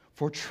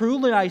 For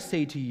truly I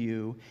say to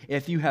you,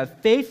 if you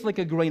have faith like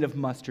a grain of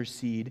mustard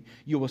seed,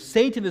 you will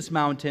say to this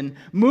mountain,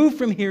 'Move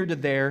from here to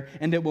there,'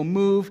 and it will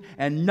move,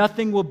 and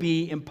nothing will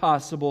be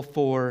impossible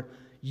for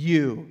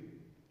you."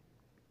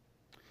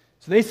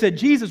 So they said,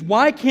 "Jesus,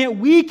 why can't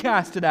we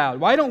cast it out?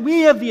 Why don't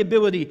we have the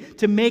ability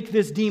to make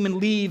this demon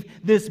leave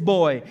this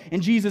boy?"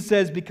 And Jesus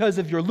says, "Because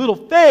of your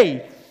little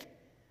faith."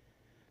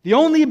 The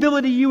only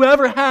ability you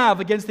ever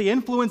have against the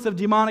influence of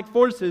demonic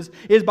forces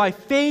is by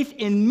faith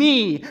in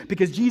me,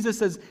 because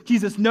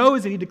Jesus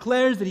knows and He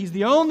declares that He's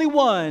the only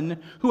one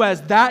who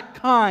has that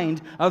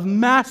kind of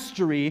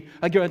mastery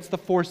against the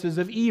forces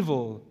of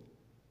evil.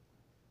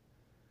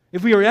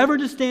 If we are ever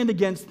to stand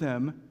against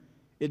them,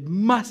 it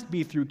must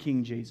be through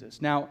King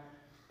Jesus. Now,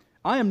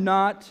 I am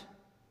not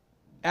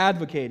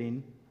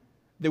advocating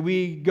that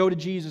we go to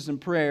Jesus in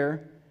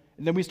prayer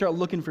and then we start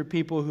looking for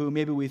people who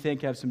maybe we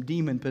think have some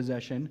demon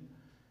possession,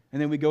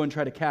 and then we go and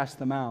try to cast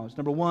them out.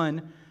 Number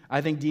one, I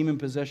think demon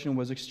possession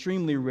was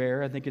extremely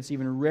rare. I think it's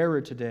even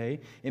rarer today.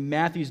 In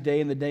Matthew's day,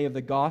 in the day of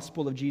the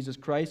gospel of Jesus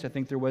Christ, I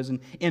think there was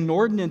an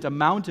inordinate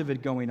amount of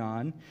it going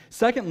on.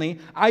 Secondly,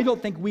 I don't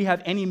think we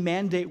have any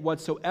mandate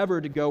whatsoever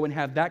to go and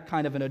have that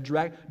kind of a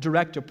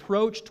direct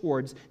approach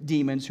towards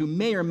demons who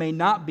may or may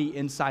not be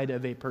inside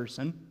of a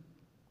person.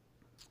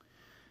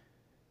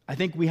 I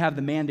think we have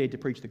the mandate to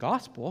preach the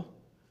gospel,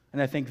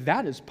 and I think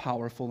that is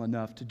powerful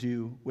enough to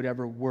do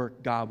whatever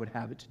work God would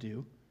have it to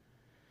do.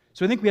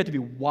 So I think we have to be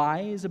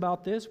wise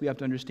about this. We have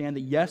to understand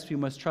that, yes, we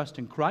must trust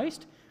in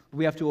Christ, but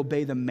we have to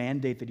obey the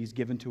mandate that He's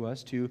given to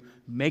us to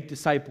make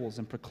disciples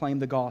and proclaim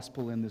the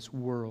gospel in this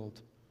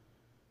world.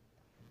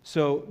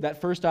 So that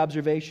first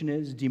observation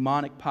is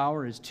demonic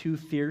power is too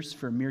fierce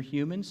for mere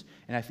humans,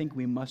 and I think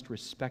we must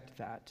respect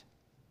that.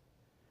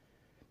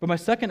 But my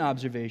second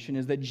observation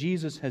is that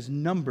Jesus has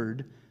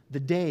numbered the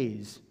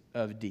days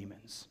of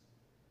demons.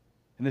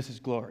 And this is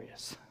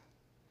glorious.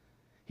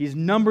 He's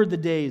numbered the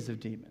days of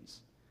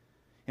demons.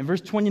 In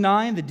verse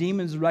 29, the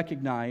demons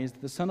recognized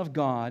that the Son of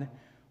God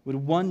would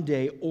one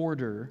day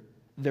order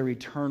their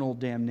eternal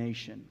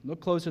damnation. Look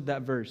closer at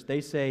that verse.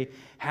 They say,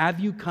 "Have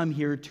you come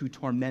here to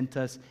torment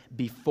us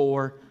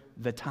before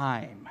the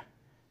time?"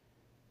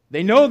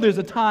 They know there's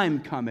a time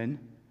coming,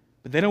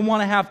 but they don't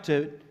want to have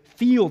to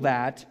feel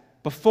that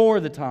before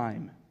the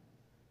time.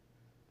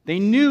 They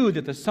knew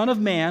that the Son of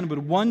Man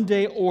would one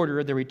day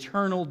order their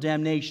eternal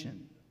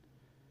damnation.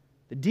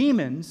 The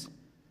demons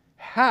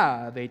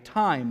have a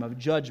time of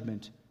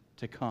judgment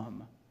to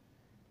come.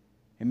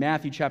 In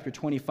Matthew chapter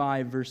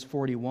 25, verse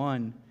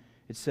 41,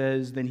 it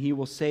says, "Then He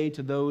will say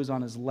to those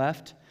on His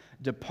left,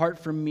 'Depart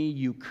from me,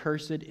 you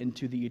cursed,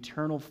 into the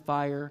eternal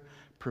fire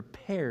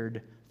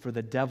prepared for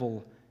the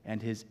devil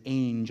and his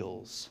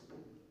angels.'"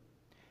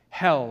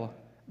 Hell,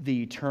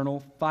 the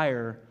eternal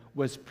fire,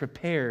 was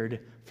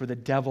prepared for the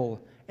devil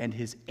and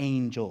his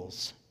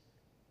angels.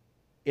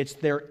 It's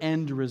their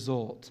end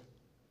result.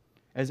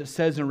 As it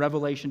says in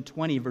Revelation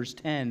 20, verse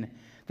 10,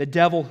 the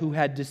devil who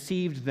had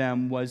deceived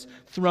them was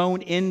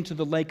thrown into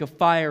the lake of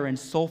fire and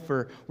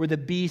sulfur where the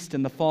beast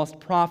and the false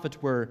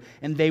prophet were,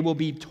 and they will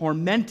be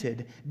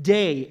tormented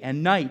day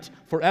and night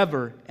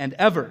forever and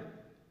ever.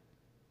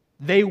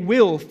 They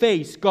will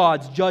face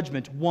God's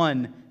judgment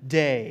one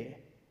day.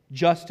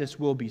 Justice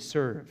will be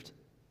served.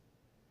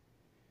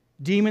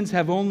 Demons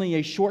have only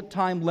a short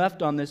time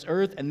left on this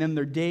earth, and then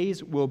their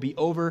days will be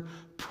over.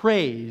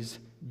 Praise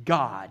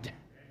God.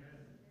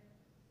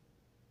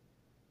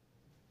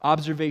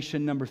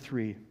 Observation number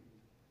 3.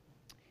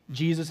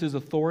 Jesus'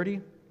 authority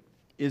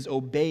is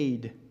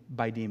obeyed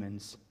by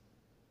demons.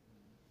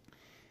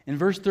 In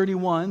verse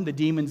 31, the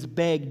demons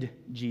begged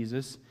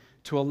Jesus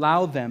to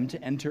allow them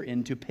to enter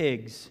into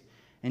pigs.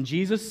 And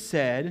Jesus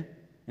said,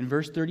 in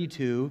verse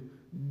 32,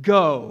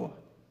 "Go."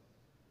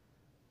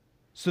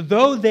 So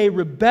though they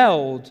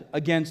rebelled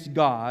against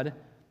God,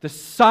 the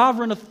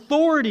sovereign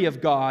authority of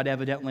God,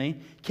 evidently,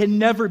 can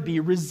never be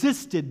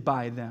resisted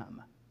by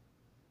them.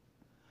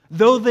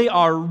 Though they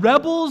are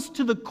rebels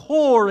to the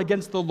core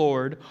against the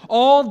Lord,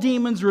 all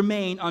demons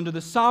remain under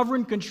the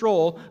sovereign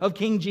control of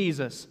King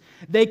Jesus.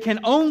 They can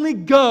only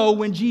go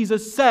when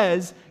Jesus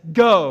says,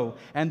 go.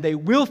 And they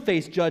will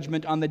face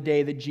judgment on the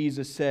day that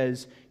Jesus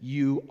says,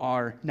 you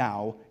are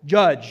now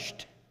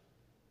judged.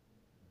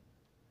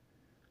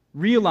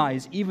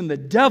 Realize even the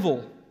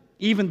devil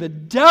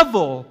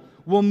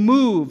will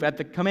move at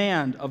the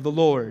command of the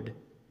Lord.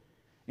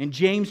 In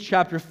James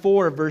chapter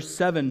 4, verse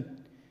 7,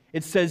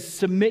 it says,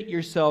 submit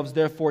yourselves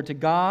therefore to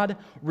God,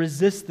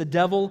 resist the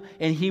devil,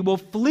 and he will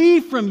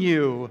flee from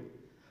you.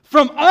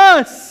 From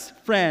us,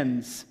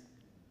 friends.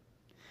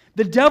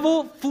 The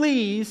devil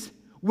flees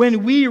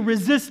when we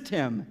resist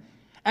him.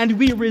 And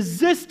we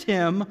resist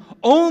him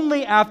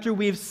only after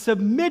we've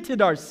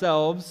submitted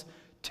ourselves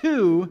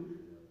to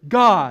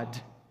God.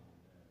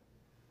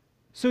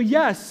 So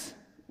yes,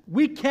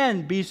 we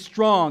can be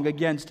strong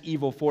against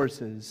evil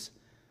forces,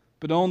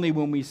 but only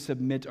when we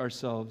submit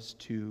ourselves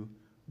to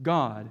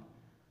God.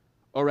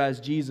 Or as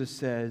Jesus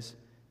says,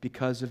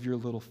 because of your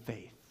little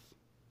faith.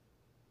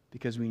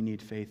 Because we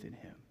need faith in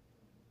him.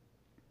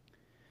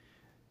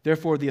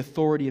 Therefore, the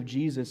authority of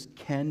Jesus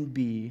can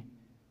be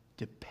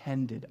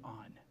depended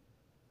on.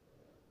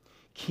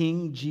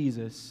 King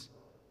Jesus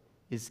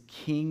is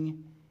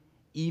king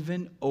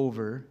even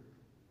over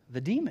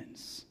the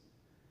demons.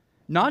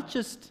 Not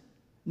just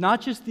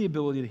the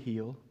ability to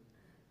heal,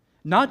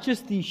 not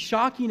just the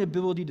shocking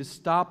ability to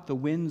stop the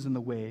winds and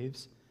the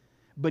waves,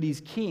 but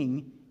he's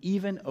king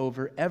even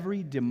over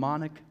every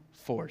demonic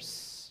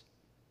force.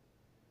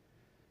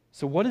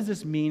 So what does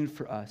this mean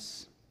for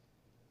us?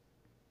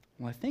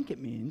 Well, I think it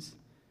means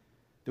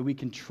that we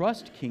can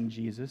trust King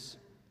Jesus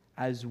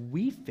as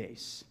we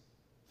face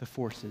the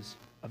forces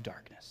of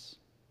darkness.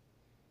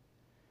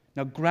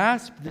 Now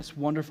grasp this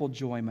wonderful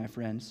joy, my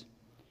friends.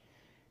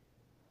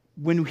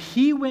 When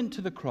he went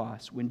to the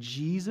cross, when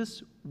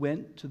Jesus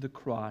went to the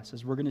cross,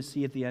 as we're going to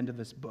see at the end of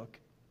this book,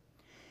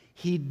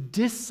 he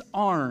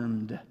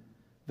disarmed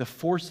the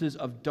forces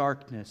of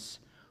darkness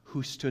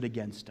who stood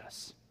against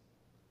us.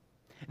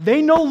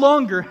 They no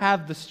longer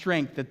have the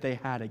strength that they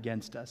had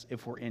against us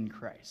if we're in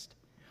Christ.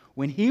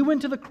 When he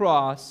went to the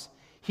cross,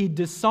 he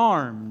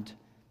disarmed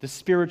the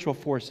spiritual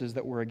forces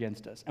that were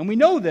against us. And we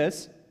know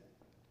this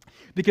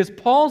because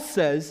Paul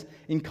says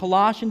in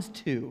Colossians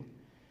 2,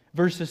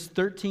 verses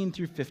 13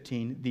 through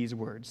 15, these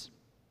words.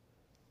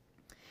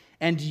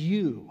 And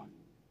you,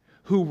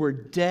 who were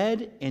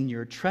dead in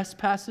your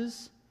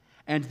trespasses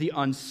and the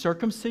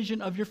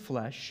uncircumcision of your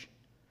flesh,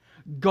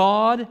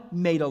 God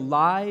made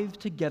alive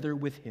together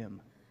with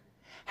him,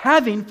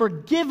 having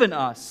forgiven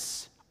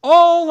us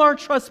all our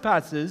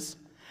trespasses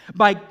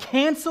by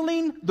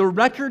canceling the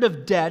record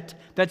of debt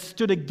that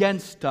stood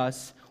against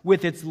us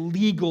with its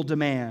legal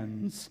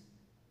demands.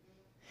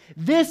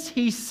 This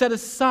he set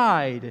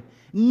aside,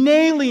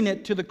 nailing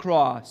it to the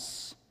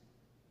cross.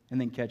 And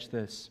then catch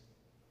this.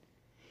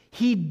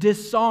 He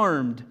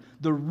disarmed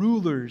the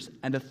rulers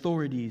and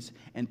authorities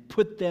and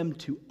put them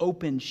to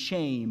open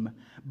shame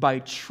by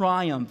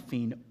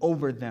triumphing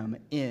over them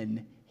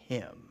in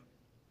him.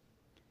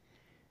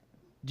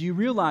 Do you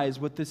realize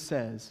what this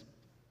says?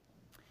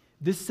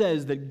 This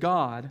says that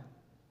God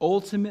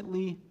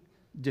ultimately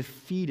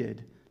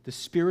defeated the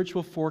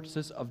spiritual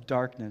forces of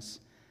darkness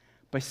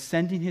by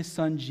sending his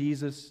son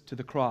Jesus to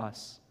the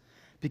cross.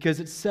 Because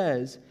it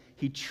says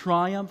he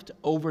triumphed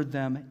over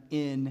them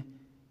in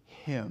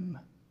him.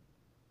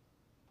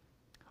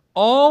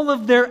 All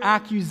of their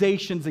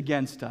accusations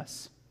against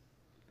us,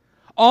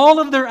 all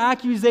of their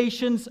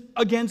accusations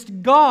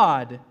against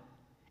God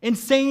in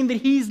saying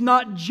that he's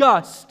not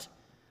just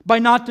by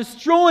not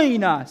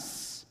destroying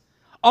us,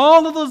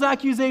 all of those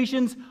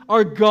accusations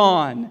are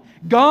gone.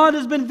 God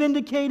has been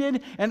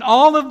vindicated, and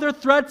all of their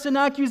threats and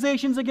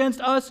accusations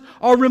against us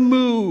are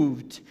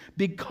removed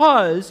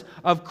because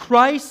of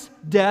Christ's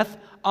death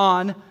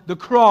on the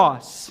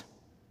cross.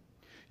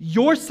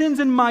 Your sins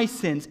and my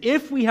sins,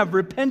 if we have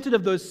repented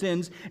of those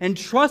sins and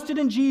trusted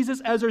in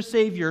Jesus as our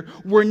Savior,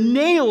 were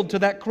nailed to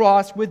that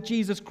cross with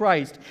Jesus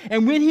Christ.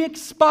 And when he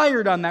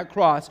expired on that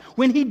cross,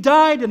 when he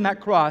died on that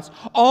cross,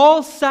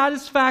 all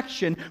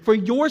satisfaction for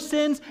your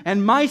sins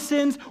and my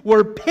sins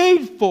were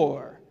paid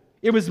for.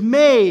 It was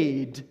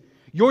made.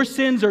 Your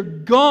sins are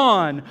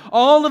gone.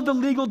 All of the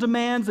legal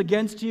demands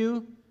against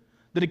you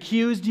that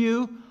accused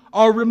you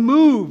are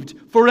removed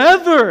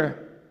forever.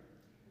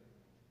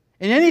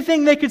 And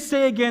anything they could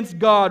say against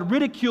God,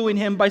 ridiculing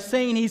him by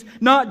saying he's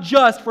not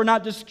just for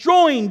not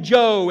destroying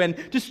Joe and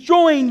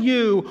destroying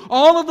you,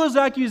 all of those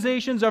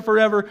accusations are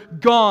forever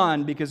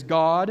gone because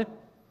God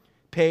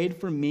paid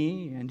for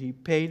me and he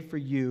paid for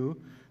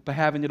you by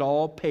having it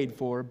all paid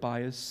for by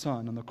his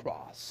son on the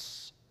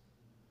cross.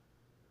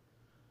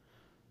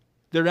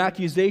 Their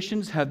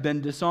accusations have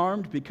been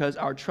disarmed because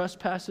our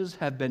trespasses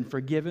have been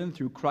forgiven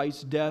through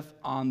Christ's death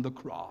on the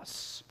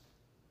cross.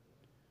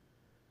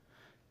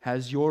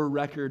 Has your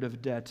record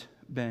of debt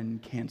been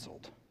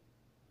canceled?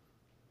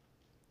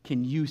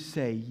 Can you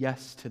say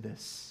yes to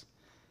this?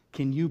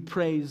 Can you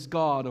praise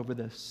God over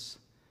this?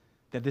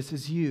 That this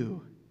is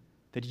you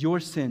that your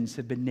sins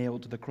have been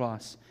nailed to the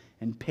cross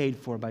and paid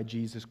for by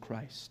Jesus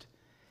Christ?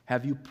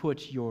 Have you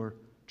put your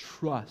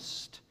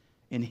trust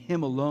in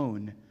Him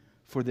alone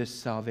for this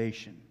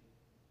salvation?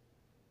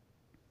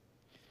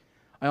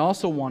 I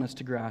also want us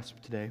to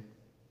grasp today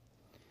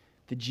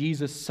that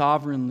Jesus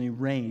sovereignly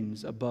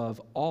reigns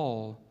above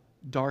all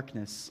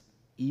darkness,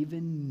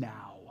 even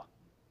now.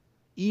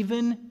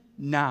 Even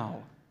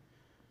now.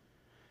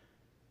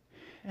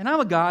 And I'm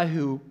a guy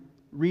who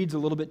reads a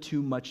little bit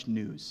too much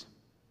news.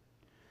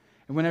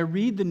 And when I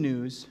read the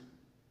news,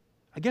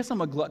 I guess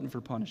I'm a glutton for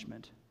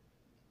punishment.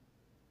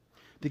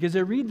 Because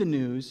I read the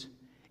news,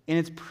 and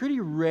it's pretty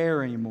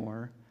rare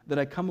anymore that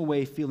I come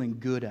away feeling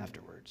good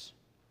afterwards.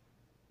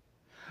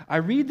 I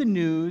read the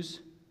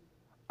news,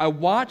 I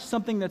watch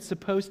something that's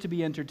supposed to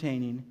be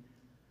entertaining,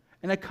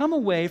 and I come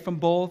away from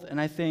both and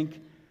I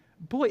think,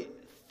 boy,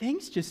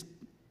 things just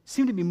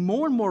seem to be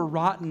more and more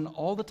rotten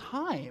all the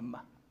time.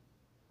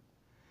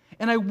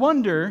 And I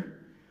wonder,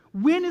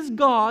 when is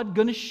God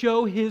going to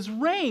show His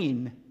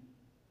reign?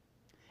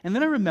 And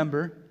then I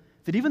remember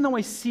that even though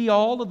I see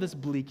all of this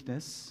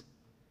bleakness,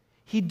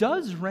 He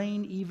does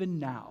reign even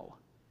now,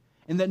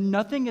 and that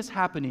nothing is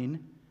happening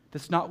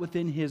that's not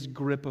within His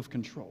grip of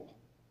control.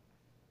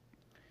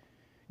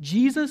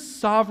 Jesus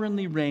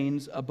sovereignly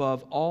reigns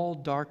above all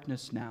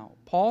darkness now.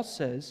 Paul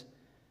says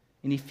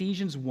in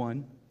Ephesians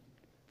 1,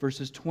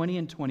 verses 20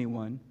 and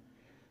 21,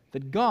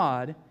 that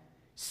God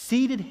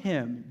seated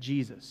Him,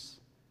 Jesus,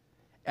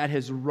 at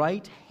His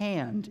right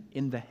hand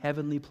in the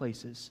heavenly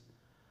places,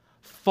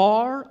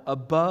 far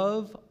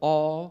above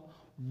all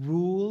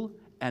rule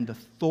and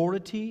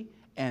authority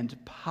and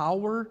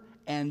power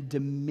and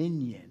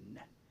dominion,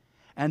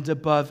 and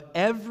above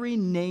every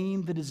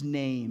name that is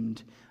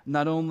named,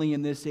 not only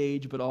in this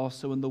age, but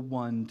also in the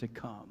one to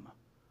come.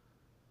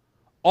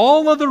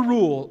 All other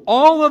rule,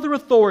 all other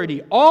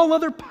authority, all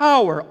other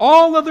power,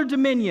 all other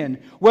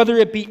dominion, whether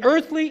it be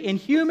earthly,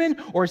 inhuman,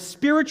 or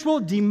spiritual,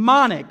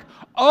 demonic,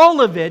 all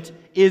of it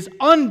is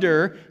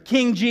under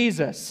King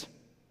Jesus.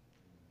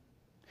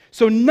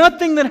 So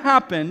nothing that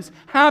happens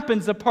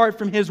apart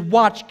from His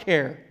watch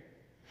care.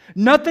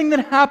 Nothing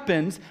that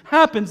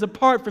happens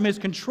apart from His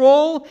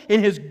control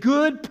and His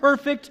good,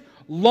 perfect,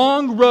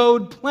 long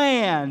road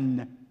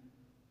plan.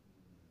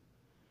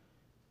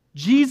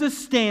 Jesus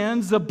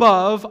stands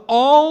above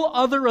all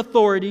other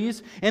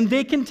authorities, and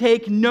they can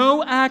take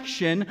no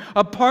action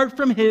apart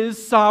from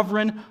His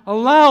sovereign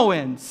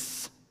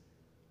allowance.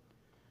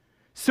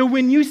 So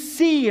when you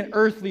see an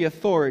earthly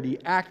authority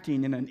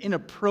acting in an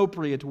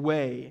inappropriate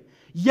way,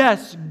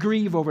 yes,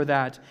 grieve over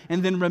that,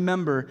 and then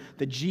remember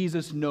that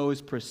Jesus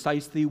knows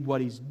precisely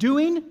what He's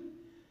doing,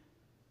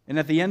 and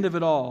at the end of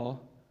it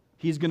all,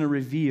 He's going to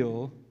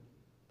reveal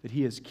that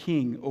He is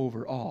king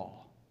over all.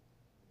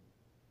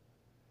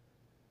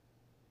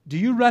 Do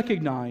you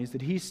recognize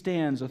that He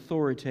stands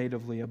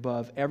authoritatively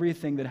above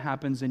everything that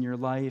happens in your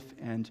life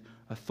and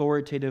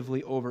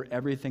authoritatively over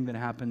everything that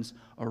happens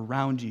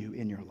around you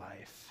in your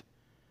life?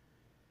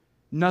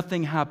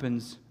 Nothing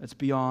happens that's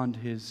beyond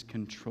His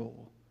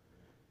control.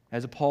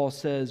 As Paul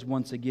says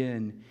once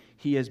again,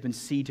 He has been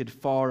seated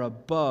far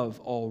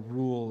above all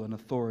rule and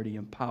authority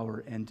and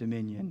power and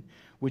dominion,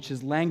 which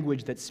is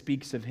language that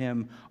speaks of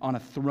Him on a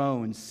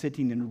throne,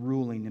 sitting and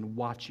ruling and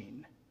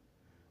watching,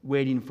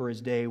 waiting for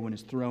His day when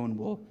His throne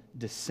will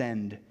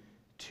descend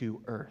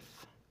to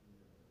earth.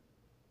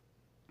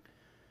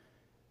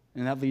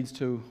 And that leads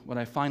to what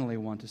I finally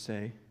want to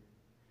say.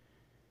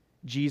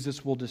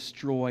 Jesus will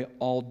destroy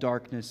all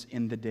darkness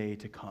in the day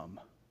to come.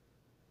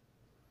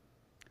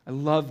 I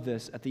love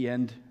this at the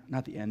end,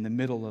 the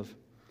middle of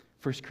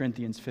 1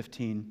 Corinthians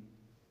 15.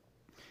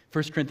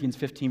 1 Corinthians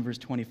 15 verse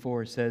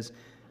 24 says,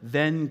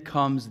 "Then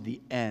comes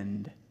the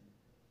end."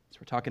 So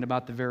we're talking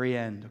about the very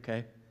end,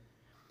 okay?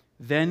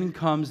 Then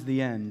comes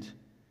the end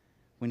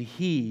when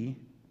He,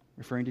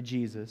 referring to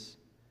Jesus,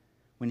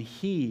 when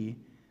He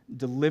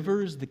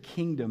delivers the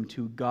kingdom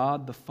to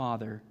God the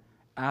Father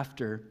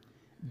after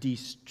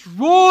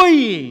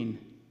destroying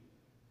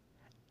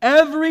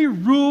every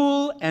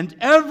rule and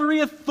every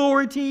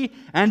authority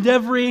and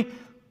every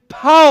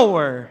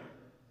power.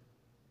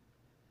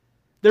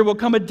 There will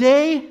come a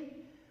day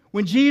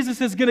when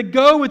Jesus is going to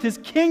go with His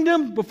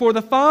kingdom before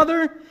the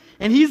Father,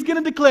 and He's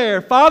going to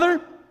declare, "Father,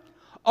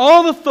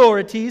 all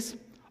authorities,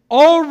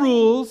 all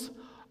rules,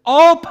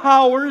 all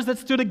powers that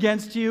stood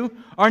against you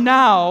are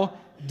now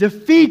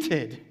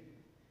defeated."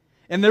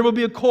 And there will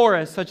be a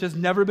chorus such as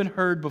never been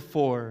heard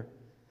before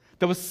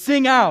that will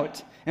sing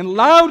out in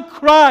loud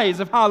cries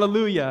of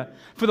hallelujah,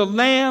 for the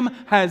Lamb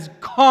has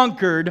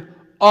conquered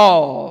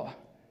all.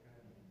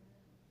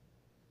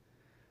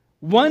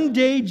 One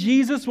day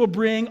Jesus will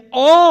bring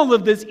all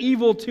of this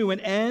evil to an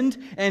end,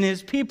 and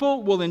His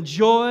people will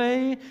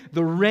enjoy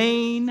the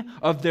reign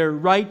of their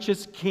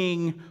righteous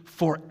King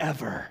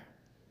forever.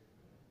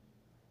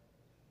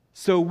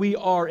 So we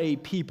are a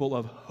people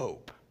of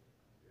hope.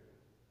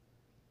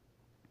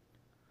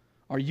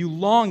 Are you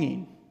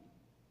longing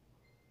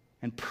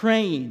and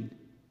praying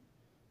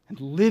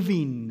and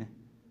living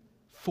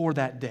for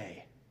that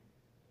day?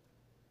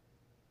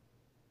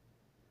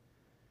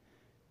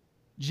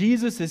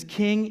 Jesus is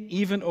king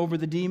even over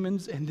the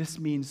demons, and this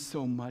means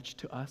so much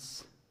to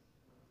us.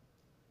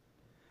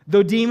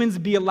 Though demons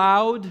be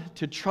allowed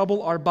to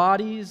trouble our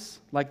bodies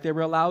like they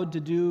were allowed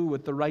to do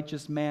with the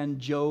righteous man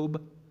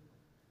Job,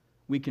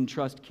 we can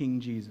trust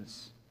King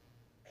Jesus.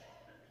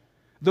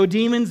 Though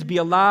demons be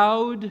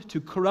allowed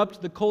to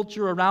corrupt the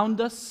culture around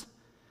us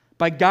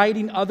by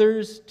guiding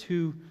others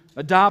to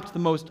adopt the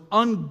most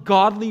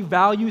ungodly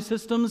value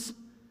systems,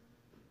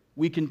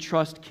 we can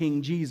trust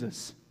King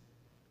Jesus.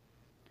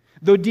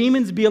 Though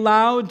demons be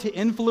allowed to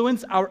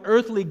influence our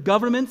earthly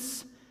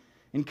governments,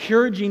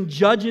 encouraging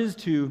judges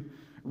to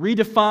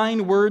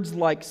redefine words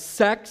like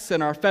sex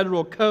in our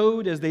federal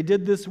code as they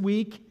did this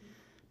week,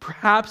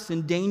 perhaps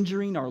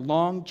endangering our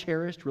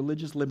long-cherished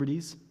religious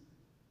liberties,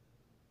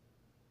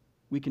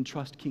 we can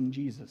trust King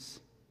Jesus.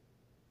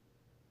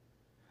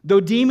 Though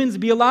demons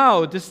be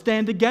allowed to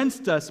stand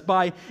against us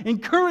by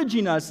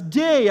encouraging us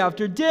day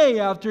after day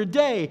after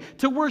day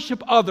to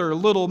worship other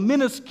little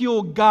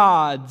minuscule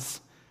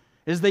gods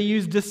as they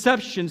use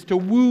deceptions to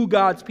woo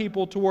God's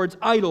people towards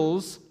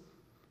idols,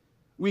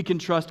 we can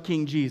trust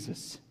King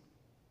Jesus.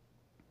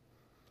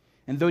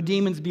 And though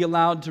demons be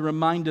allowed to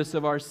remind us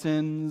of our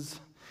sins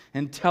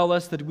and tell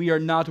us that we are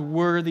not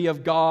worthy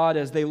of God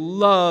as they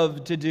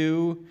love to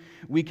do,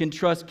 we can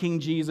trust King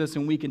Jesus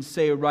and we can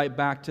say right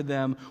back to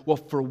them, well,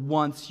 for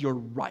once you're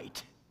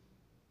right.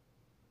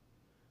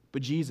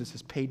 But Jesus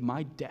has paid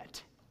my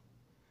debt,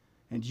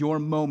 and your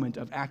moment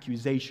of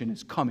accusation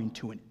is coming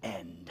to an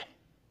end.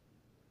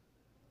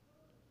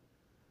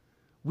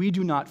 We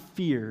do not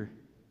fear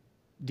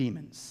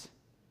demons,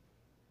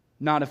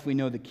 not if we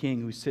know the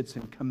King who sits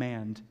in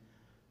command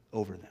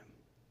over them.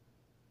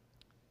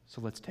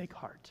 So let's take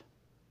heart.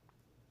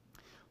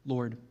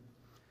 Lord,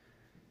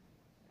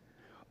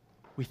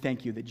 we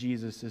thank you that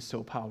Jesus is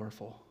so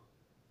powerful.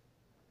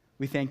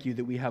 We thank you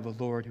that we have a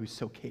Lord who is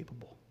so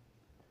capable.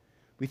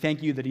 We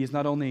thank you that he is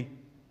not only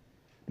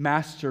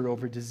master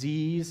over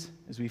disease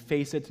as we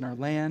face it in our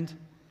land,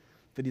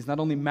 that he's not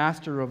only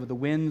master over the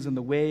winds and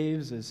the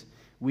waves as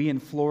we in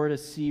Florida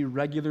see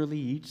regularly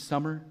each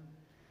summer.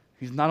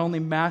 He's not only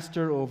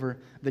master over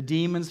the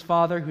demons,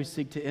 Father, who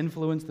seek to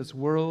influence this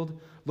world.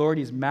 Lord,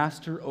 he's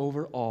master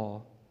over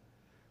all.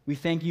 We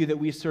thank you that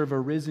we serve a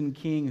risen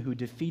King who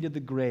defeated the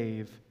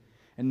grave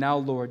and now,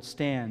 Lord,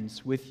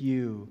 stands with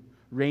you,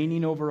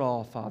 reigning over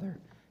all, Father,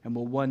 and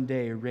will one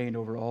day reign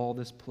over all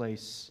this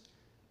place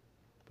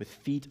with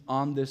feet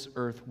on this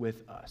earth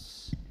with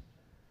us.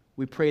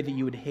 We pray that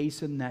you would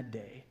hasten that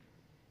day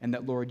and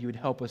that, Lord, you would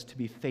help us to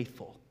be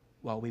faithful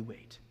while we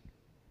wait.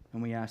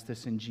 And we ask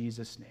this in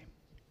Jesus' name.